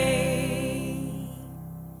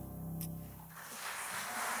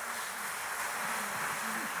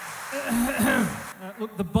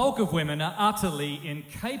 Look, the bulk of women are utterly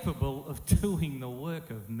incapable of doing the work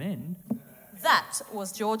of men. That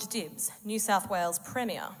was George Dibbs, New South Wales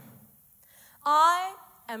Premier. I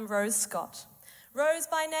am Rose Scott. Rose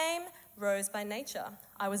by name, Rose by nature.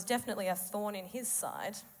 I was definitely a thorn in his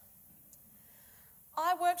side.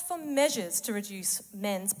 I worked for measures to reduce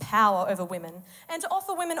men's power over women and to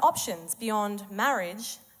offer women options beyond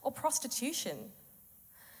marriage or prostitution.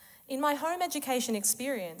 In my home education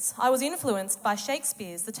experience, I was influenced by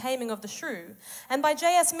Shakespeare's The Taming of the Shrew and by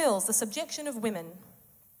J.S. Mill's The Subjection of Women.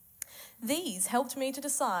 These helped me to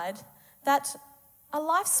decide that a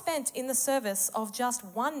life spent in the service of just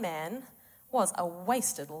one man was a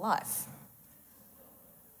wasted life.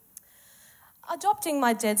 Adopting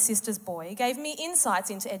my dead sister's boy gave me insights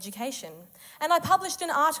into education, and I published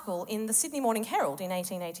an article in the Sydney Morning Herald in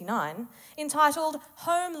 1889 entitled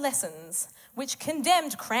Home Lessons, which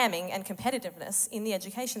condemned cramming and competitiveness in the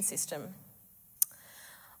education system.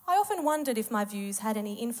 I often wondered if my views had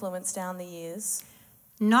any influence down the years.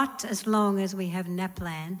 Not as long as we have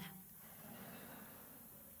NAPLAN.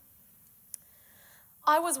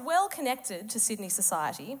 I was well connected to Sydney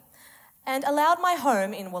society and allowed my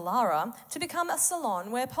home in Willara to become a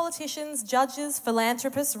salon where politicians, judges,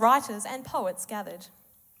 philanthropists, writers and poets gathered.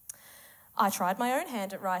 I tried my own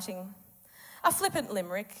hand at writing, a flippant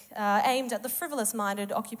limerick aimed at the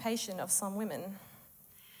frivolous-minded occupation of some women.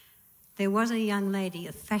 There was a young lady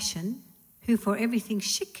of fashion who for everything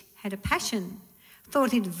chic had a passion,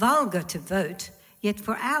 thought it vulgar to vote, yet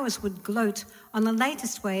for hours would gloat on the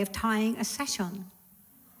latest way of tying a sash on.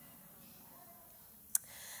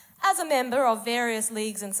 As a member of various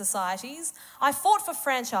leagues and societies, I fought for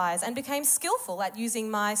franchise and became skillful at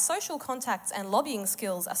using my social contacts and lobbying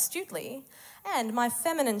skills astutely and my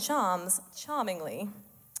feminine charms charmingly.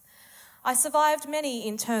 I survived many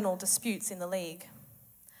internal disputes in the league.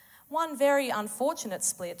 One very unfortunate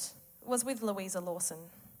split was with Louisa Lawson.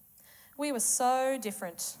 We were so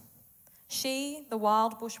different. She, the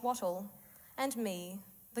wild bush wattle, and me,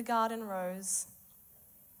 the garden rose.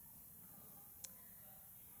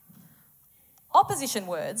 Opposition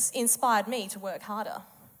words inspired me to work harder.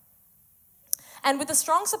 And with the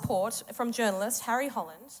strong support from journalist Harry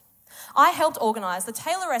Holland, I helped organise the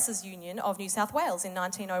Tailoresses Union of New South Wales in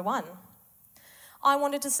 1901. I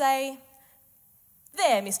wanted to say,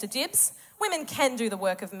 there, Mr. Dibbs, women can do the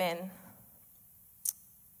work of men.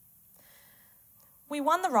 We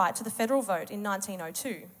won the right to the federal vote in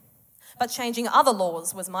 1902, but changing other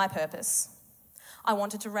laws was my purpose. I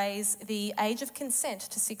wanted to raise the age of consent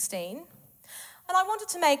to 16, and I wanted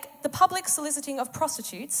to make the public soliciting of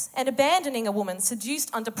prostitutes and abandoning a woman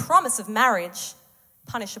seduced under promise of marriage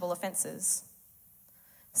punishable offences.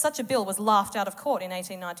 Such a bill was laughed out of court in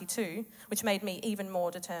 1892, which made me even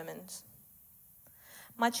more determined.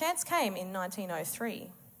 My chance came in 1903.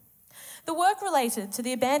 The work related to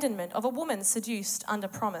the abandonment of a woman seduced under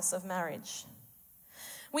promise of marriage.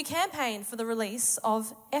 We campaigned for the release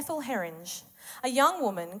of Ethel Herringe, a young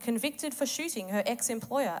woman convicted for shooting her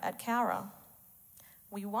ex-employer at Cowra.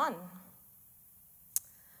 We won.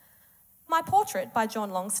 My portrait by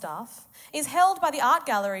John Longstaff is held by the Art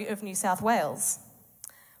Gallery of New South Wales,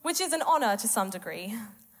 which is an honour to some degree.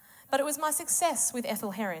 But it was my success with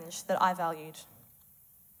Ethel Herringe that I valued.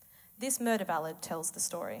 This murder ballad tells the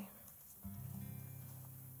story.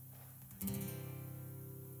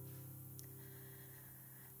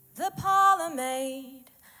 The parlour maid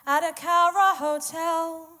at a Cowra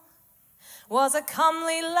hotel was a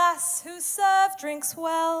comely lass who served drinks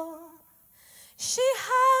well. She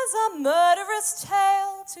has a murderous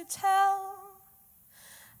tale to tell,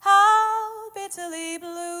 how bitterly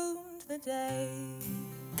bloomed the day.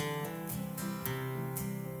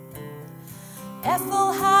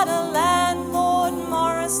 Ethel had a landlord,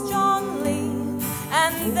 Morris John Lee,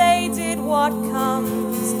 and they did what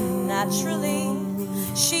comes naturally.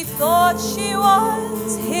 She thought she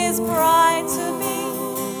was his bride to be.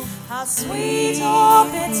 How sweet or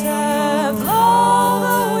bitter blow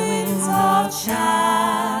the winds of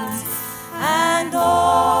chance, and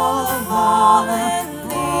all the fallen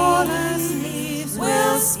leaves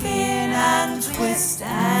will spin and twist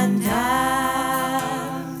and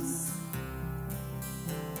dance.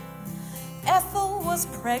 Ethel was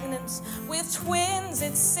pregnant with twins,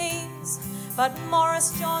 it seems, but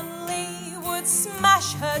Morris John Lee would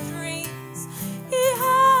smash her dreams. He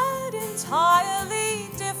had entirely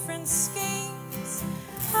different schemes.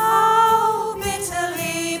 How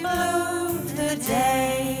bitterly bloomed the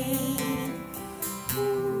day.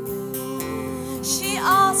 She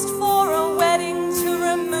asked for a wedding to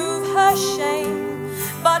remove her shame,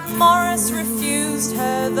 but Morris refused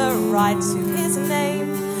her the right to his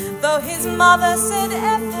name, though his mother said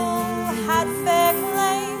Ethel had fair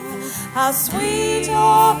claim. How sweet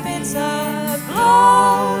or bitter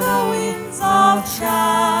blow the winds of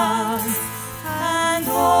chance, and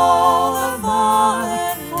all the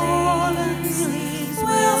fallen leaves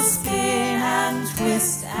will spin and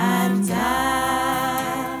twist and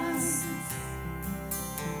dance.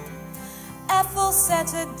 Ethel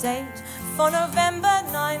set a date for November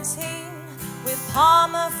 19, with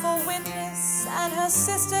Palmer for witness and her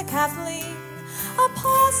sister Kathleen, a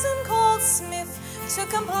parson called Smith to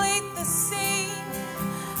complete the scene.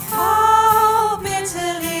 How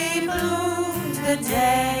bitterly bloomed the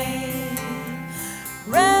day.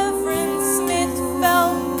 Reverend Smith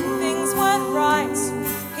felt things weren't right.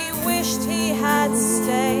 He wished he had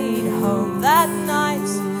stayed home that night.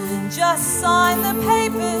 Just sign the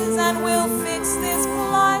papers and we'll fix this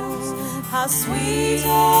plight. How sweet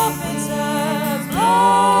or bitter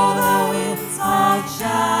blow the winds of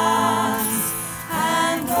chance,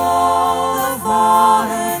 and all the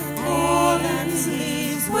fallen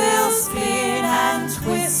leaves will spin and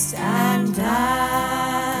twist and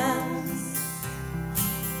dance.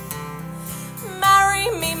 Marry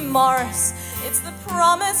me, Morris, it's the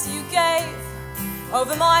promise you gave.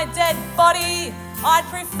 Over my dead body, I'd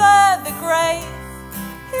prefer the grave.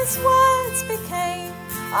 His words became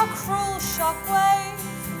a cruel shockwave.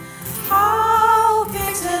 How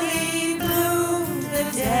bitterly bloomed the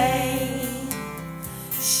day.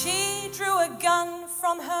 She drew a gun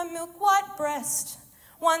from her milk-white breast,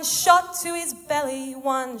 one shot to his belly,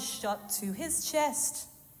 one shot to his chest.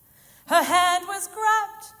 Her hand was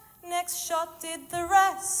grabbed, next shot did the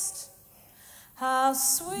rest. How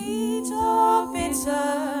sweet or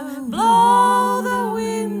bitter blow the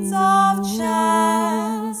winds of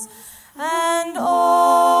chance, and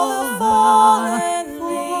all the fallen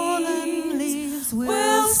leaves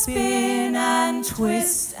will spin and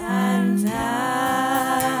twist and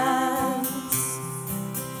dance.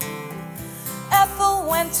 Ethel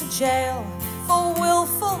went to jail for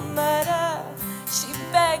willful murder. She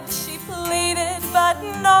begged, she pleaded, but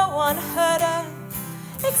no one heard her,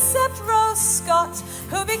 except Rose Scott,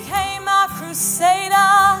 who became our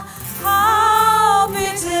crusader. How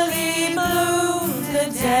bitterly bloomed the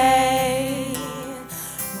day.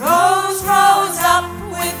 Rose rose up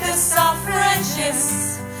with the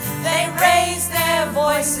suffragists. They raised their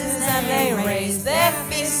voices and they raised their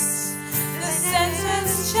fists. The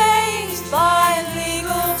sentence changed by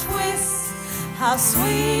legal twists. How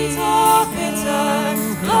sweet or bitter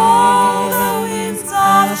blow the winds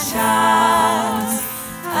of chance,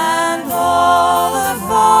 and all the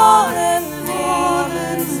fallen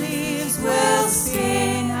leaves will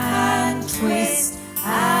spin and twist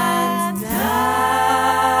and dance.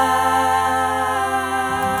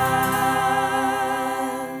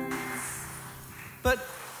 But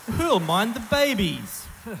who'll mind the babies?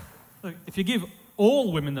 Look, if you give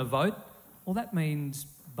all women the vote, well, that means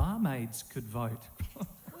barmaids could vote.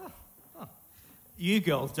 You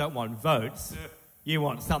girls don't want votes. You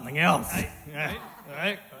want something else.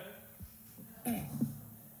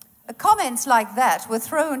 Comments like that were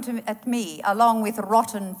thrown at me along with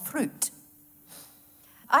rotten fruit.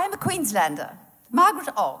 I am a Queenslander, Margaret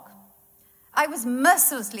Ogg, I was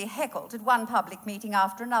mercilessly heckled at one public meeting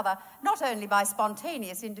after another, not only by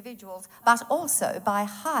spontaneous individuals, but also by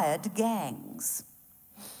hired gangs.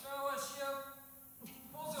 Show us your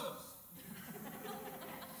bosoms.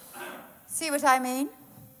 See what I mean?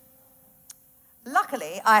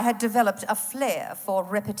 Luckily, I had developed a flair for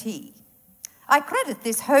repartee. I credit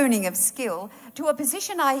this honing of skill to a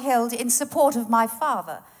position I held in support of my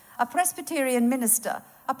father, a Presbyterian minister,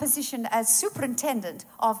 a position as superintendent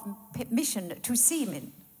of mission to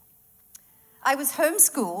seamen. I was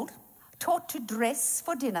homeschooled, taught to dress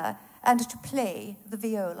for dinner and to play the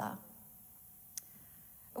viola.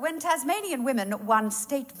 When Tasmanian women won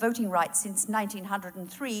state voting rights since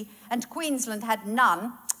 1903 and Queensland had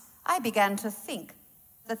none, I began to think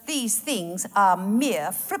that these things are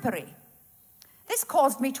mere frippery. This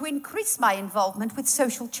caused me to increase my involvement with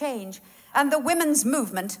social change and the women's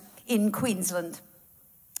movement in Queensland.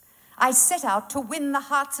 I set out to win the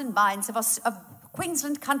hearts and minds of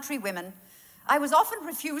Queensland country women. I was often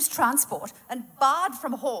refused transport and barred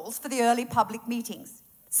from halls for the early public meetings.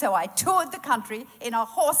 So I toured the country in a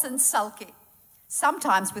horse and sulky,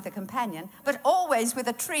 sometimes with a companion, but always with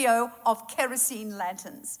a trio of kerosene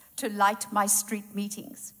lanterns to light my street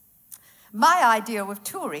meetings. My idea of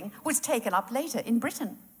touring was taken up later in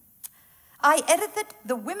Britain. I edited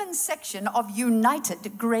the women's section of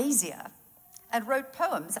United Grazier and wrote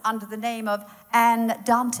poems under the name of Anne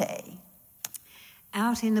Dante.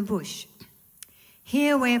 Out in the bush,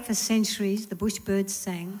 here where for centuries the bush birds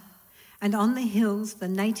sang, and on the hills the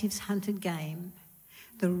natives hunted game,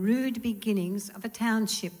 the rude beginnings of a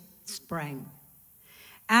township sprang.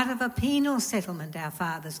 Out of a penal settlement our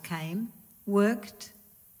fathers came, worked,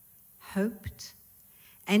 hoped,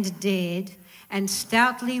 and dared, and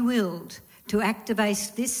stoutly willed to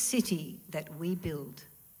activate this city that we build.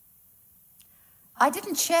 I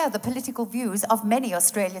didn't share the political views of many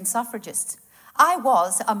Australian suffragists. I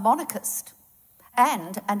was a monarchist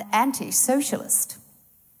and an anti-socialist.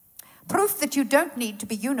 Proof that you don't need to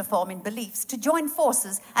be uniform in beliefs to join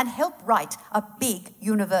forces and help right a big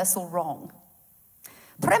universal wrong.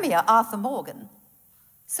 Premier Arthur Morgan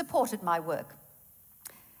supported my work.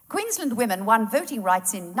 Queensland women won voting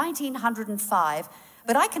rights in 1905,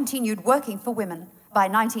 but I continued working for women. By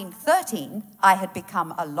 1913, I had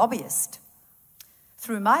become a lobbyist.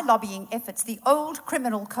 Through my lobbying efforts, the old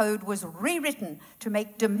criminal code was rewritten to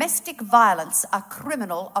make domestic violence a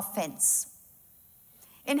criminal offence.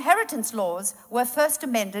 Inheritance laws were first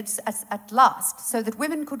amended at last so that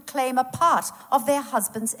women could claim a part of their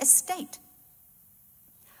husband's estate.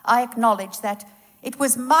 I acknowledge that it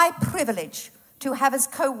was my privilege to have as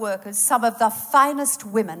co-workers some of the finest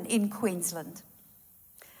women in Queensland.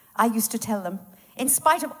 I used to tell them, in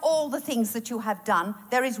spite of all the things that you have done,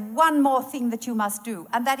 there is one more thing that you must do,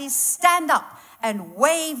 and that is stand up and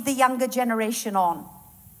wave the younger generation on.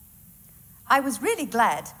 I was really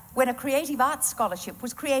glad when a creative arts scholarship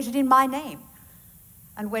was created in my name,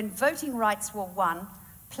 and when voting rights were won,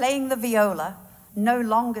 playing the viola no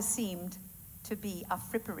longer seemed to be a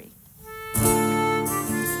frippery.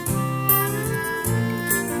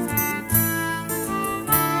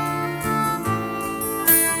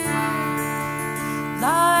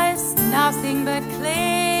 Life's nothing but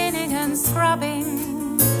cleaning and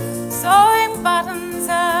scrubbing, sewing buttons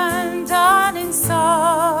and darning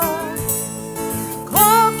socks,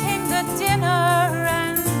 cooking the dinner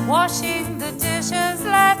and washing the dishes,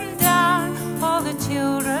 letting down all the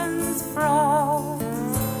children's frocks.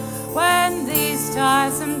 When these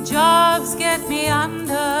tiresome jobs get me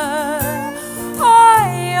under,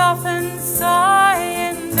 I often sigh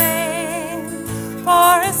in vain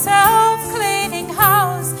for a self-cleaning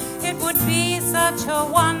house. It would be such a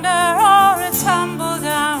wonder, or a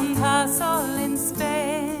tumble-down castle in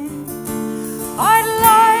Spain. I'd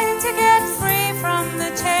like to get free from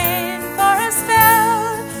the chain for a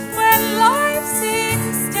spell when life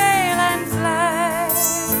seems stale and flat.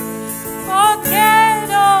 Forget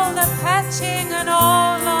all the patching and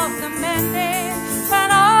all of the mending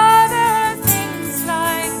and other things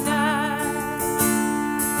like that.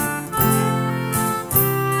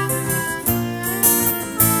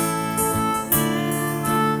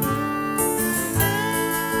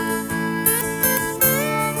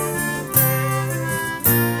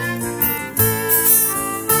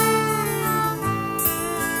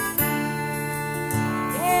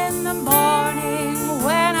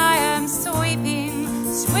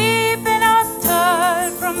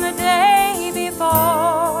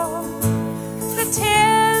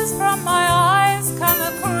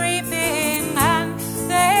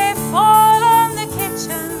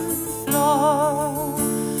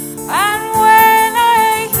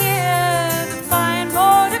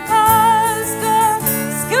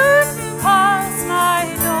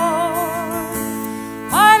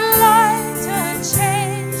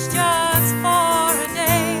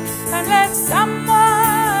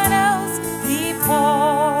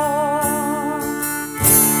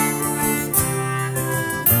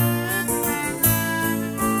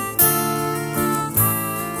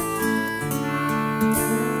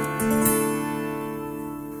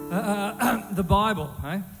 the Bible,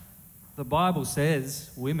 eh? The Bible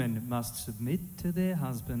says women must submit to their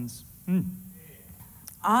husbands.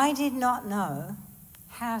 I did not know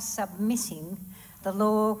how submitting the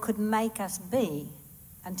law could make us be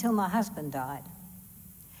until my husband died.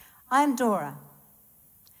 I am Dora.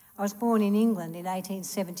 I was born in England in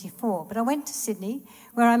 1874, but I went to Sydney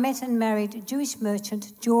where I met and married Jewish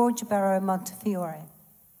merchant George Barrow Montefiore.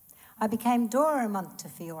 I became Dora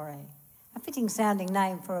Montefiore, a fitting sounding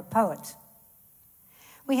name for a poet.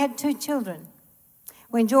 We had 2 children.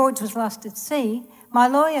 When George was lost at sea, my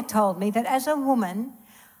lawyer told me that as a woman,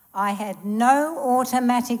 I had no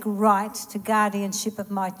automatic right to guardianship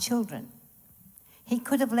of my children. He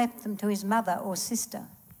could have left them to his mother or sister.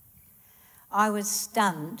 I was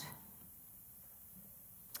stunned.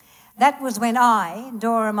 That was when I,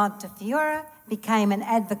 Dora Montefiore, became an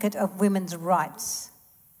advocate of women's rights.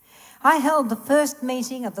 I held the first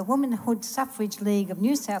meeting of the Womanhood Suffrage League of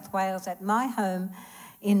New South Wales at my home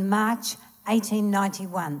in March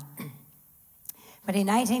 1891. But in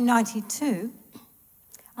 1892,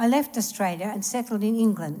 I left Australia and settled in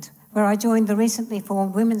England, where I joined the recently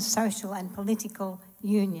formed Women's Social and Political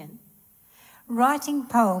Union. Writing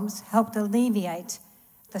poems helped alleviate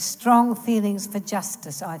the strong feelings for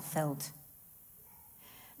justice I felt.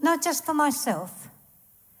 Not just for myself,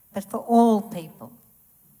 but for all people.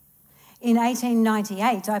 In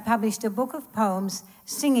 1898, I published a book of poems,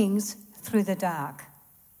 Singings Through the Dark.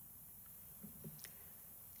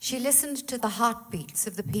 She listened to the heartbeats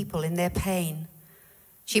of the people in their pain.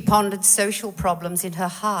 She pondered social problems in her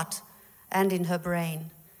heart and in her brain.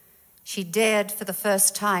 She dared for the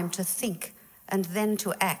first time to think and then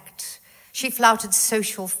to act. She flouted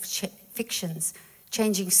social fictions,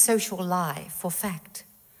 changing social lie for fact.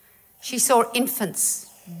 She saw infants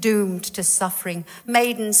doomed to suffering,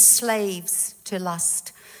 maidens slaves to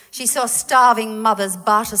lust. She saw starving mothers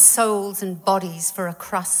barter souls and bodies for a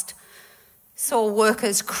crust. Saw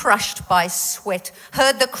workers crushed by sweat,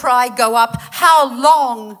 heard the cry go up, "How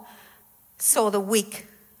long?" Saw the weak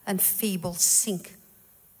and feeble sink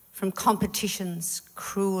from competition's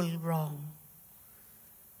cruel wrong.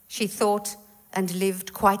 She thought and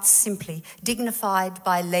lived quite simply, dignified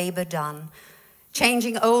by labour done,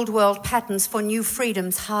 changing old world patterns for new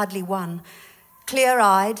freedoms hardly won.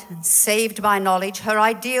 Clear-eyed and saved by knowledge, her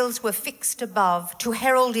ideals were fixed above to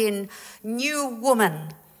herald in new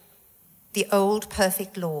woman the old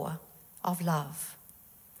perfect law of love.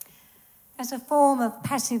 As a form of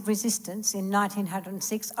passive resistance in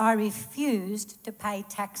 1906, I refused to pay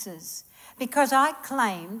taxes because I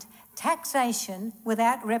claimed taxation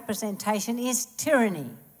without representation is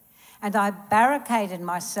tyranny, and I barricaded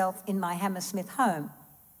myself in my Hammersmith home.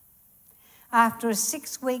 After a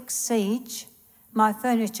 6-week siege, my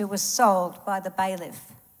furniture was sold by the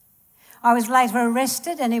bailiff. I was later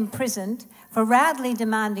arrested and imprisoned for roundly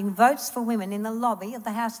demanding votes for women in the lobby of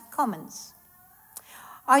the House of Commons.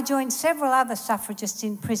 I joined several other suffragists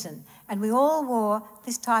in prison, and we all wore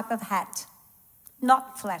this type of hat.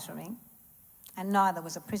 Not flattering, and neither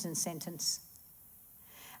was a prison sentence.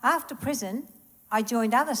 After prison, I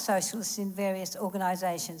joined other socialists in various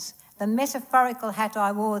organisations. The metaphorical hat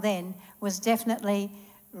I wore then was definitely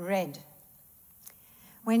red.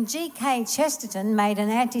 When G.K. Chesterton made an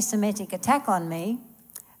anti-Semitic attack on me,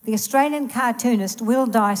 the Australian cartoonist Will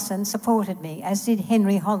Dyson supported me, as did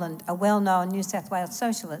Henry Holland, a well-known New South Wales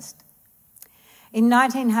socialist. In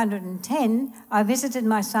 1910, I visited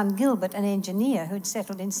my son Gilbert, an engineer who'd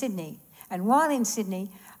settled in Sydney. And while in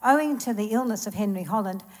Sydney, owing to the illness of Henry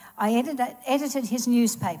Holland, I edited his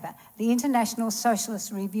newspaper, the International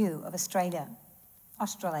Socialist Review of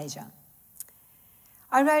Australasia.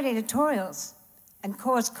 I wrote editorials and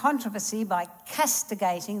caused controversy by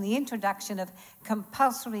castigating the introduction of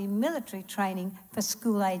compulsory military training for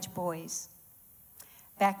school-age boys.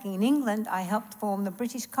 Back in England, I helped form the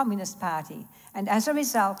British Communist Party, and as a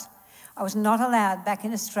result, I was not allowed back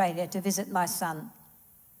in Australia to visit my son.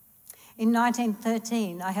 In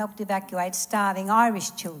 1913, I helped evacuate starving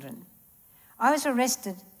Irish children. I was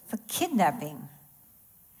arrested for kidnapping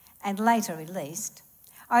and later released.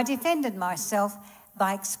 I defended myself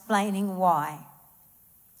by explaining why.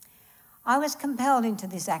 I was compelled into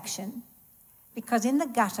this action because in the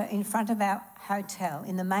gutter in front of our hotel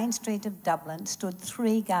in the main street of Dublin stood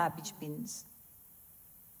 3 garbage bins.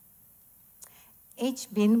 Each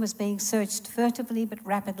bin was being searched furtively but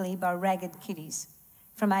rapidly by ragged kiddies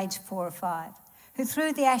from age 4 or 5, who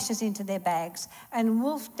threw the ashes into their bags and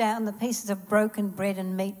wolfed down the pieces of broken bread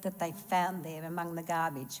and meat that they found there among the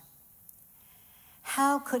garbage.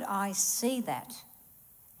 How could I see that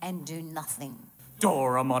and do nothing?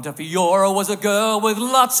 Dora Montefiore was a girl with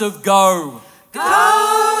lots of go.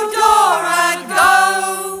 Go, Dora,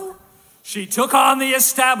 go! She took on the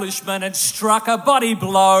establishment and struck a body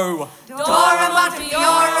blow. Dora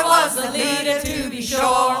Montefiore was the leader, to be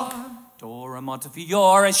sure. Dora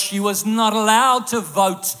Montefiore, she was not allowed to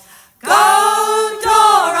vote. Go,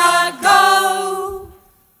 Dora, go!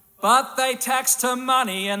 But they taxed her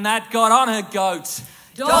money and that got on her goat.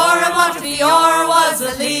 Dora Montefiore was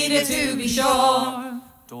the leader, to be sure.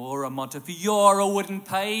 Dora Montefiore wouldn't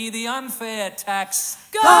pay the unfair tax.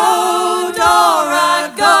 Go,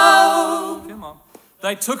 Dora, go! Come on.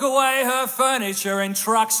 They took away her furniture in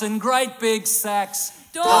trucks and great big sacks.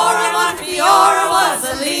 Dora Montefiore was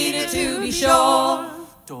the leader, to be sure.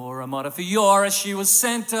 Dora Montefiore, she was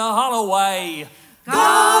sent to Holloway.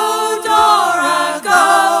 Go, Dora,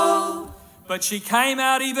 go! But she came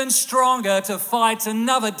out even stronger to fight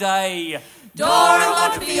another day. Dora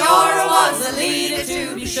Montefiore was the leader,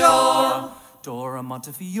 to be sure. Dora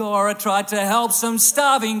Montefiore tried to help some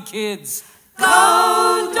starving kids.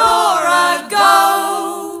 Go, Dora,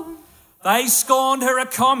 go! They scorned her a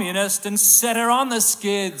communist and set her on the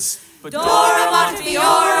skids. But Dora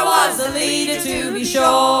Montefiore was the leader, to be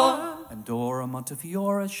sure. And Dora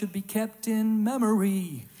Montefiore should be kept in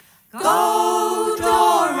memory. Go,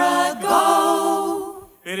 Dora, go!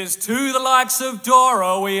 It is to the likes of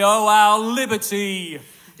Dora we owe our liberty.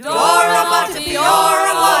 Dora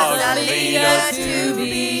Montefiore was the leader, to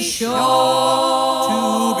be sure.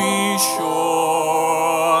 To be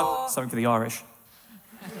sure. Something for the Irish.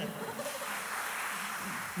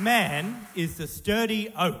 Man is the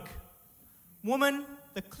sturdy oak. Woman,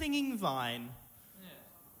 the clinging vine.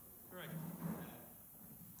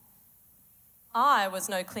 I was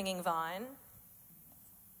no clinging vine.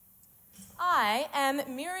 I am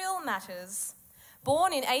Muriel Matters,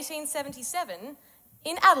 born in 1877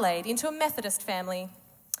 in Adelaide into a Methodist family.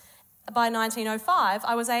 By 1905,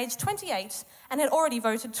 I was aged 28 and had already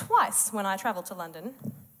voted twice when I travelled to London.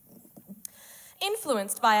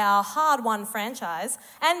 Influenced by our hard-won franchise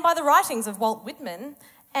and by the writings of Walt Whitman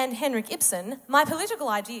and Henrik Ibsen, my political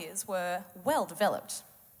ideas were well developed.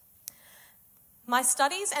 My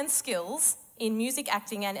studies and skills in music,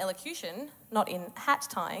 acting and elocution, not in hat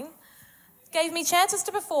tying, gave me chances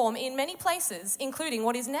to perform in many places, including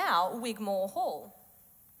what is now Wigmore Hall.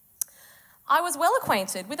 I was well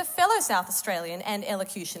acquainted with a fellow South Australian and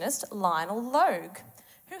elocutionist, Lionel Logue,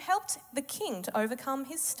 who helped the King to overcome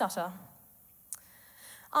his stutter.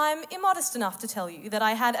 I'm immodest enough to tell you that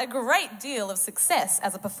I had a great deal of success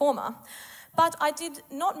as a performer, but I did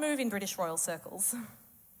not move in British royal circles.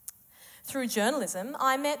 Through journalism,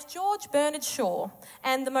 I met George Bernard Shaw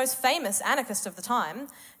and the most famous anarchist of the time,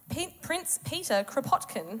 Prince Peter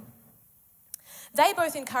Kropotkin. They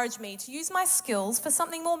both encouraged me to use my skills for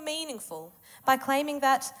something more meaningful by claiming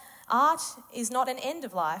that art is not an end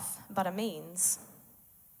of life, but a means.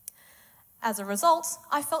 As a result,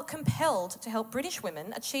 I felt compelled to help British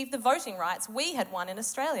women achieve the voting rights we had won in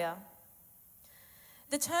Australia.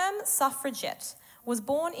 The term suffragette was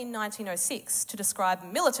born in 1906 to describe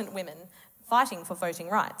militant women fighting for voting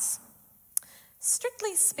rights.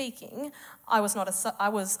 Strictly speaking, I was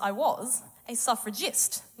a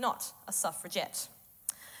suffragist, not a suffragette.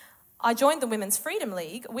 I joined the Women's Freedom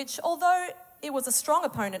League, which, although it was a strong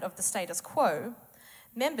opponent of the status quo,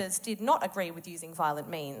 members did not agree with using violent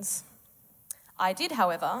means. I did,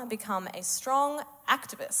 however, become a strong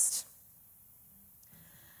activist.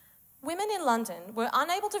 Women in London were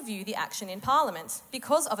unable to view the action in Parliament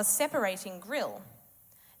because of a separating grille.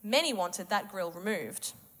 Many wanted that grille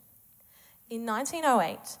removed. In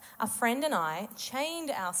 1908, a friend and I chained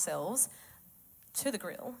ourselves to the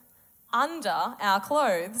grille under our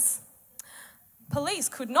clothes. Police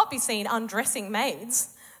could not be seen undressing maids,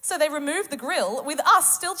 so they removed the grille with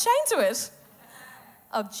us still chained to it.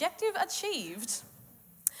 Objective achieved.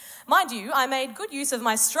 Mind you, I made good use of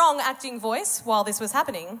my strong acting voice while this was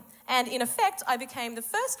happening, and in effect, I became the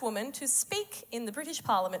first woman to speak in the British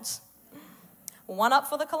Parliament. One up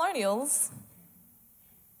for the colonials.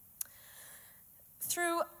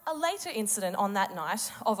 Through a later incident on that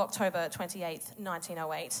night of October 28,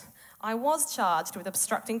 1908, I was charged with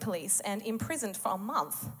obstructing police and imprisoned for a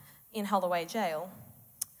month in Holloway Jail.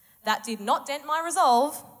 That did not dent my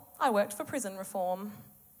resolve. I worked for prison reform.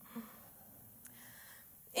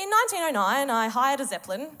 In 1909, I hired a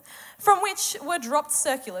Zeppelin, from which were dropped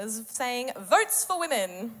circulars saying, "Votes for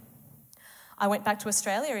women." I went back to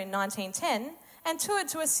Australia in 1910 and toured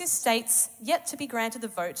to assist states yet to be granted the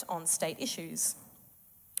vote on state issues.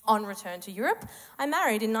 On return to Europe, I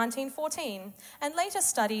married in 1914 and later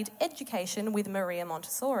studied education with Maria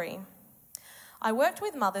Montessori. I worked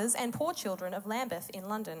with mothers and poor children of Lambeth in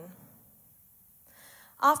London.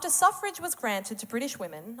 After suffrage was granted to British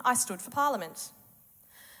women, I stood for Parliament.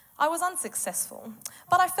 I was unsuccessful,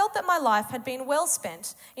 but I felt that my life had been well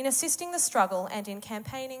spent in assisting the struggle and in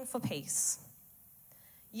campaigning for peace.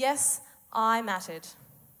 Yes, I mattered.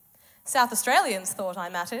 South Australians thought I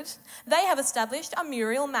mattered. They have established a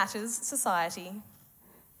Muriel Matters Society.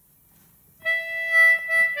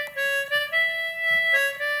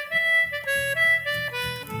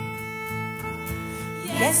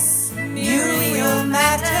 Yes, Muriel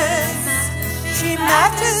matters. She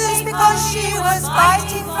matters because she was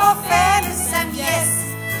fighting for fairness. And yes,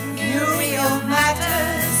 Muriel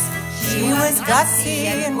matters. She was gutsy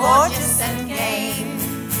and gorgeous and game.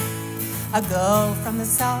 A girl from the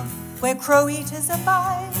south where crow-eaters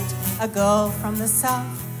abide. A girl from the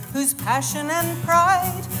south whose passion and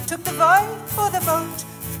pride took the vote for the vote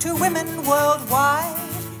to women worldwide.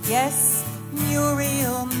 Yes,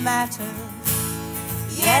 Muriel matters.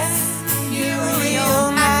 Yes,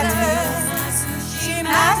 Muriel matters. She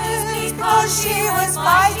matters because she was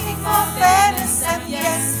fighting for fairness. And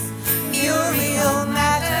yes, Muriel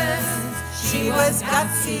matters. She was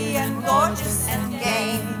gutsy and gorgeous and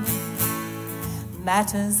game.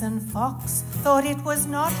 Matters and Fox thought it was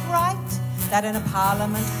not right that in a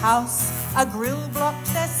Parliament house a grill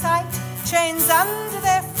blocked their sight. Chains under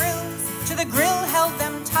their frills to the grill held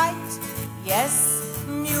them tight. Yes,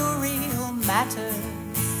 Muriel matters.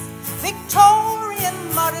 Victorian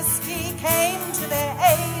modesty came to their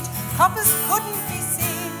aid. Coppers couldn't be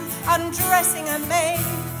seen undressing a maid.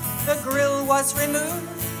 The grill was removed,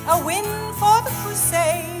 a win for the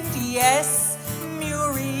crusade. Yes,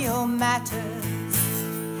 Muriel matters.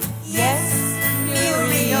 Yes,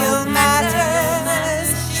 Muriel matters.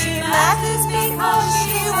 She matters because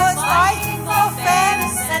she was fighting for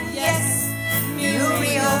fairness. And yes,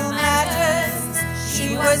 Muriel matters.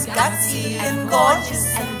 She was gutsy and gorgeous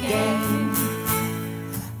and gay.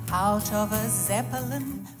 Out of a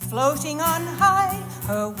zeppelin floating on high,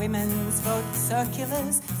 her women's vote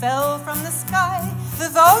circulars fell from the sky. The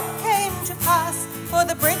vote came to pass for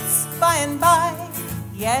the Brits by and by.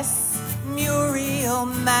 Yes, Muriel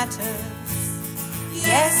matters.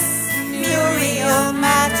 Yes, Muriel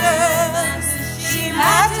matters. She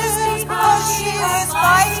matters because she was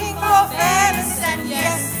fighting for fairness. And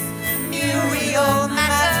yes, Muriel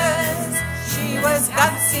matters. She was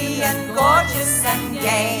gutsy and gorgeous and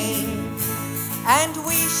gay. And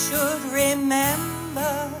we should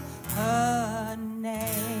remember her name.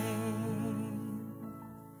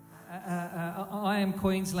 I am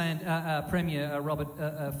Queensland Premier Robert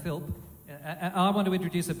Philp. I want to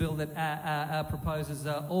introduce a bill that proposes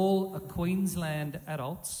all Queensland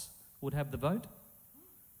adults would have the vote,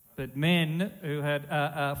 but men who had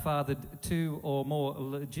fathered 2 or more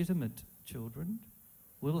legitimate children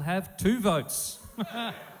will have 2 votes.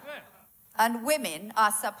 And women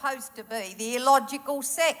are supposed to be the illogical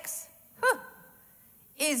sex.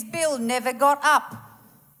 His bill never got up.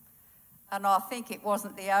 And I think it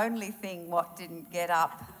wasn't the only thing what didn't get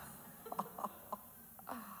up.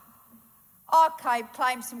 I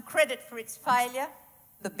claim some credit for its failure,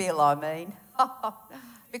 the bill I mean,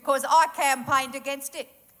 because I campaigned against it,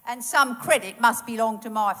 and some credit must belong to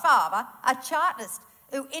my father, a Chartist,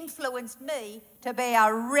 who influenced me to be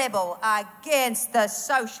a rebel against the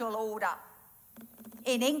social order.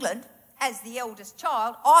 In England, as the eldest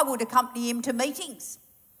child, I would accompany him to meetings,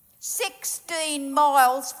 16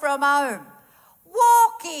 miles from home,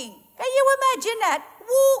 walking. Can you imagine that?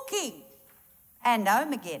 Walking. And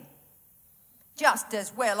home again. Just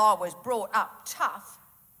as well I was brought up tough.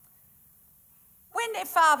 When their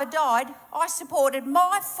father died, I supported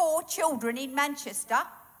my 4 children in Manchester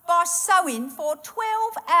by sewing for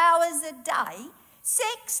 12 hours a day,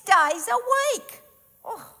 6 days a week.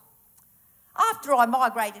 Oh. After I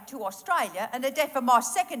migrated to Australia and the death of my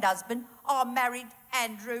second husband, I married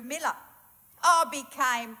Andrew Millar. I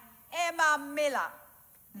became Emma Millar.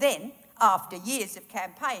 Then, after years of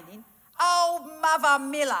campaigning, old Mother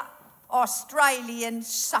Millar, Australian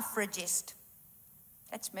suffragist.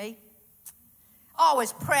 That's me. I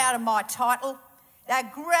was proud of my title, the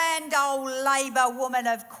grand old Labour woman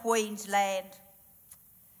of Queensland.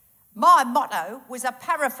 My motto was a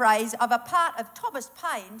paraphrase of a part of Thomas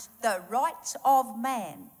Paine's The Rights of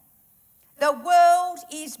Man. The world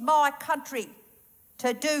is my country.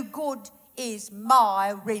 To do good is my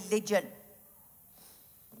religion.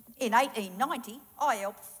 In 1890, I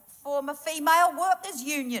helped form a female workers'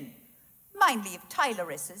 union, mainly of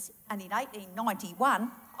tailoresses, and in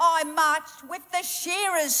 1891, I marched with the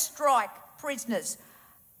shearers' strike prisoners,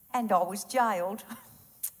 and I was jailed.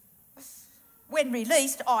 When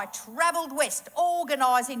released, I travelled west,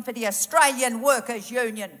 organising for the Australian Workers'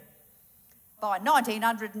 Union. By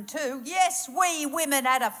 1902, yes, we women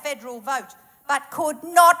had a federal vote, but could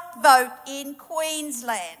not vote in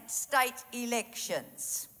Queensland state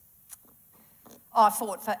elections. I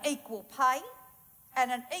fought for equal pay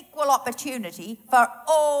and an equal opportunity for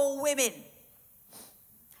all women.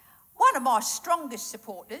 One of my strongest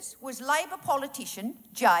supporters was Labor politician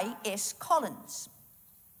J.S. Collins.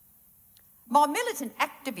 My militant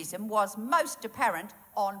activism was most apparent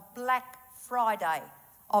on Black Friday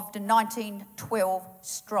of the 1912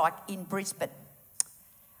 strike in Brisbane.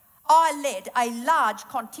 I led a large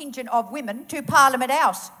contingent of women to Parliament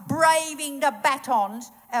House, braving the batons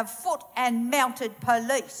of foot and mounted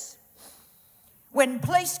police. When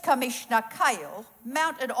Police Commissioner Cale,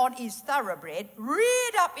 mounted on his thoroughbred,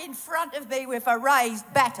 reared up in front of me with a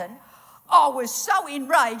raised baton, I was so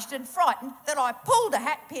enraged and frightened that I pulled a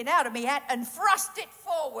hat pin out of my hat and thrust it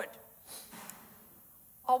forward.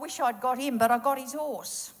 I wish I'd got him, but I got his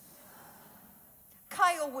horse.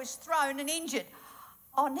 Cale was thrown and injured.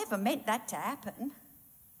 I never meant that to happen,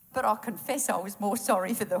 but I confess I was more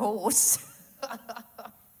sorry for the horse.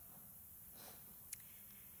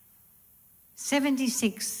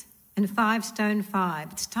 76 and 5 stone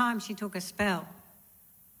 5. It's time she took a spell.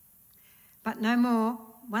 But no more.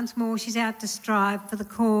 Once more she's out to strive for the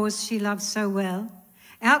cause she loves so well.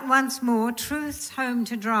 Out once more, truth's home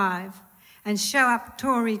to drive and show up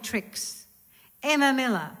Tory tricks. Emma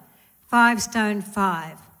Millar, 5 stone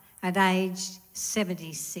 5, at age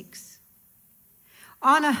 76.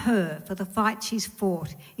 Honour her for the fight she's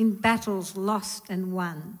fought in battles lost and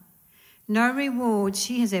won. No reward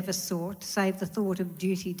she has ever sought, save the thought of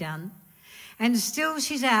duty done. And still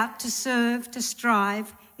she's out to serve, to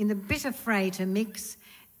strive, in the bitter fray to mix.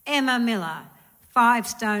 Emma Millar, 5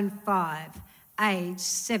 stone 5, age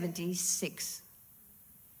 76.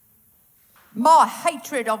 My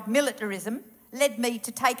hatred of militarism led me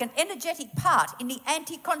to take an energetic part in the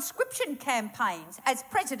anti-conscription campaigns as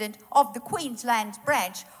president of the Queensland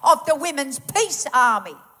branch of the Women's Peace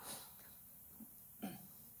Army.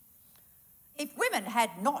 If women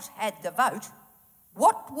had not had the vote,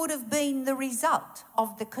 what would have been the result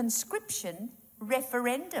of the conscription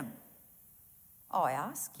referendum? I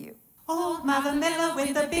ask you. Old Mother Millar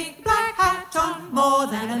with a big black hat on, more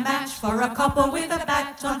than a match for a copper with a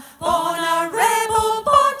baton. Born a rebel,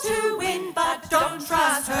 born to win, but don't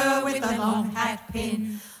trust her with a long hat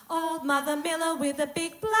pin. Old Mother Millar with a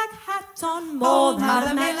big black hat on, Old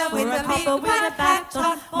Mother Millar with a big black hat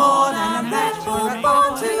on, more than a match for a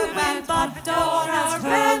born to win, but don't trust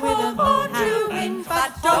her with a born to win,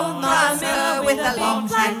 but don't trust her with a long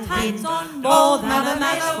hat pin. Old Mother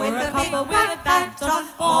Millar with a big black hat on,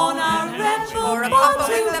 born a rebel, born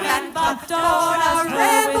to win, but don't trust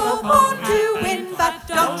her with a born to win, but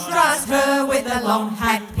don't trust her with a long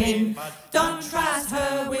hat pin. Don't trust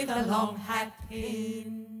her with a long hat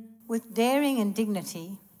pin. With daring and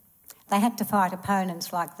dignity, they had to fight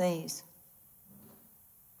opponents like these.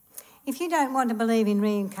 If you don't want to believe in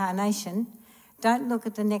reincarnation, don't look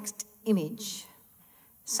at the next image.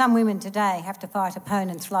 Some women today have to fight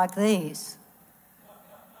opponents like these.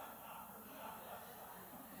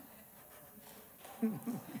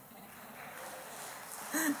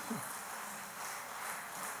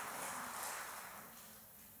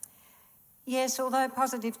 Yes, although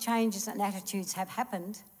positive changes and attitudes have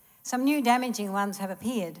happened, some new damaging ones have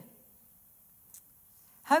appeared.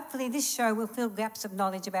 Hopefully this show will fill gaps of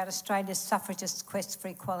knowledge about Australia's suffragists' quest for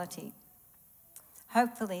equality.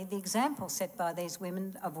 Hopefully the example set by these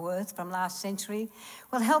women of worth from last century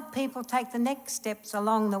will help people take the next steps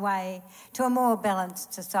along the way to a more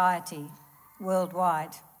balanced society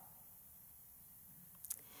worldwide.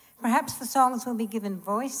 Perhaps the songs will be given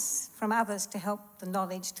voice from others to help the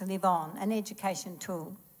knowledge to live on, an education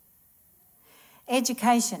tool.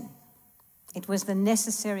 Education, it was the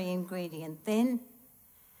necessary ingredient then,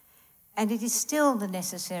 and it is still the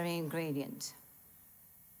necessary ingredient.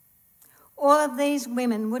 All of these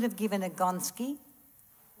women would have given a Gonski,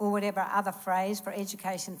 or whatever other phrase for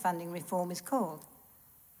education funding reform is called.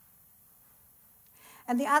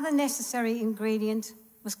 And the other necessary ingredient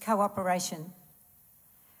was cooperation.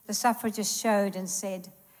 The suffragists showed and said,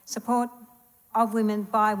 support of women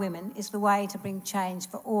by women is the way to bring change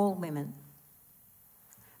for all women.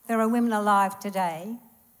 There are women alive today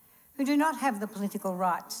who do not have the political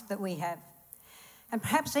rights that we have. And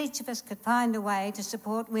perhaps each of us could find a way to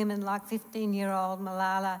support women like 15-year-old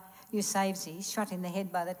Malala Yousafzai, shot in the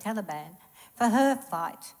head by the Taliban, for her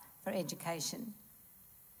fight for education.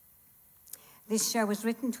 This show was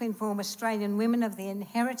written to inform Australian women of the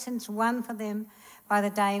inheritance won for them by the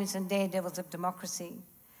dames and daredevils of democracy.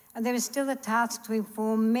 And there is still a task to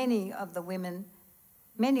inform many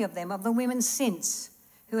many of them, of the women since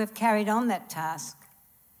who have carried on that task.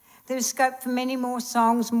 There is scope for many more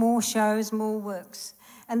songs, more shows, more works.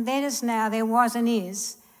 And then as now, there was and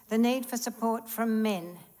is the need for support from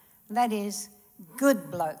men, that is, good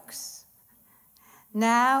blokes.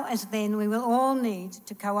 Now as then, we will all need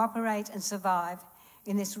to cooperate and survive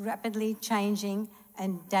in this rapidly changing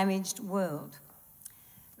and damaged world.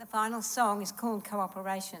 The final song is called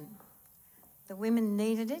Cooperation. The women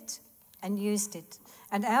needed it and used it,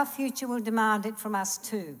 and our future will demand it from us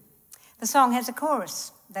too. The song has a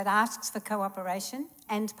chorus that asks for cooperation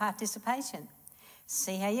and participation.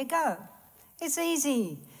 See how you go. It's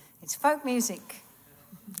easy. It's folk music.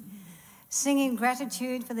 Singing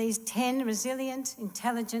gratitude for these 10 resilient,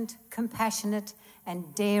 intelligent, compassionate,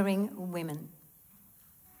 and daring women.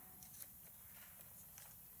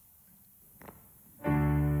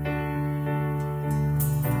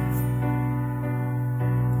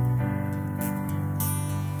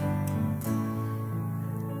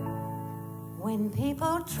 When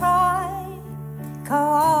people try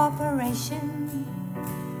cooperation,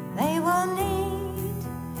 they will need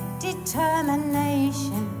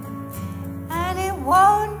determination, and it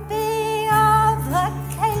won't be a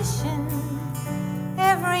vacation.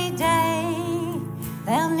 Every day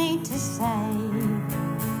they'll need to say,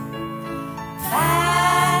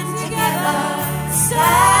 band together,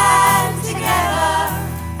 stand together,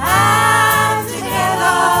 and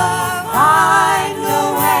together find a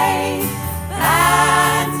way.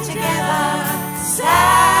 Band together,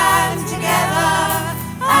 stand together,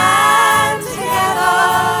 and together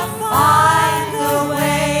find a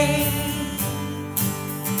way.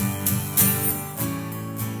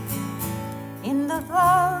 In the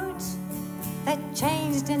vote that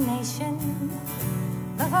changed a nation,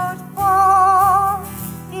 the vote for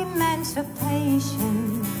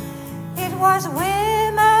emancipation, it was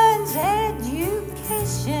women's education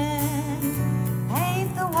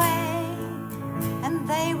paved the way. And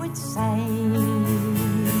they would say,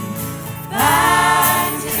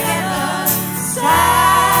 band together,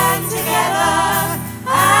 stand together,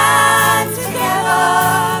 and together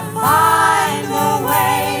find a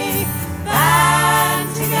way. Band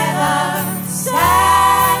together,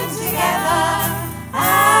 stand together,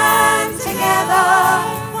 and together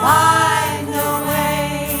find a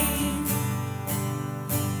way.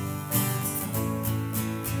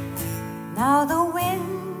 Now the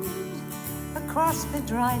wind across the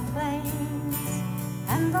dry plains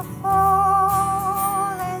and the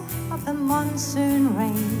falling of the monsoon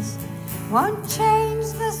rains won't change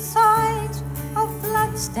the sight of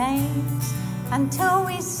bloodstains until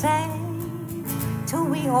we say, till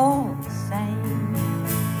we all say,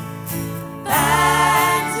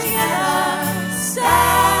 band together,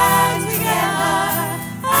 stand together,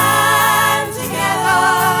 and together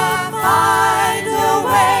find a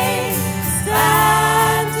way.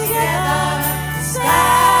 Stand together,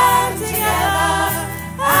 stand together,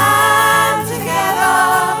 and together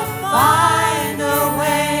find a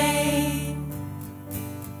way.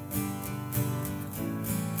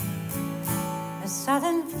 As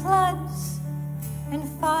sudden floods and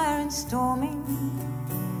fire and storming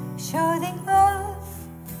show the earth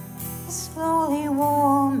is slowly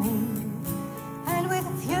warming, and with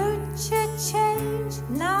future change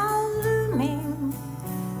now looming,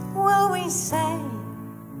 will we say,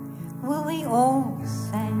 will we all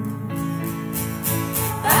say,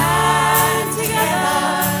 band together,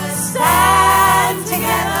 stand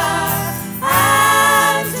together,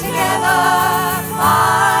 and together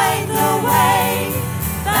find a way.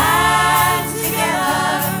 Band together,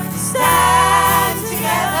 stand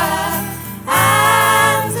together,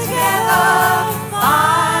 and together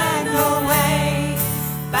find a way.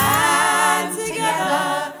 Band together,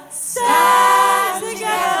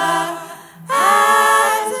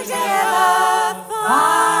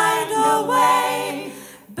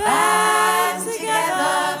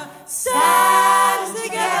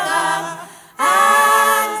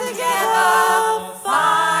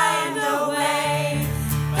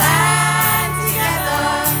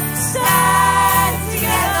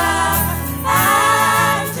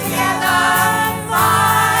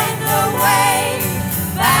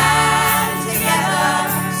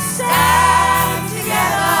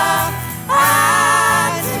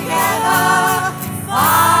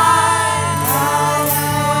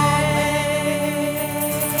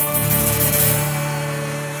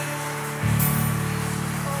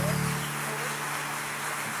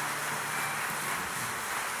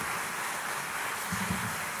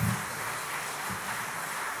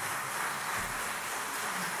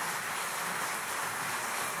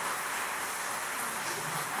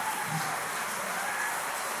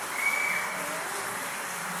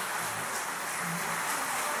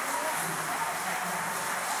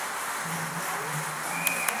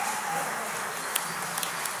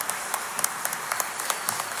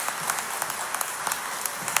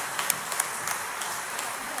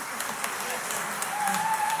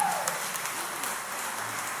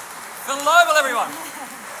 Lobl, everyone.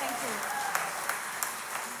 Thank you.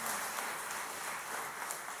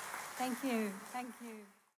 Thank you. Thank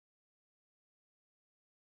you.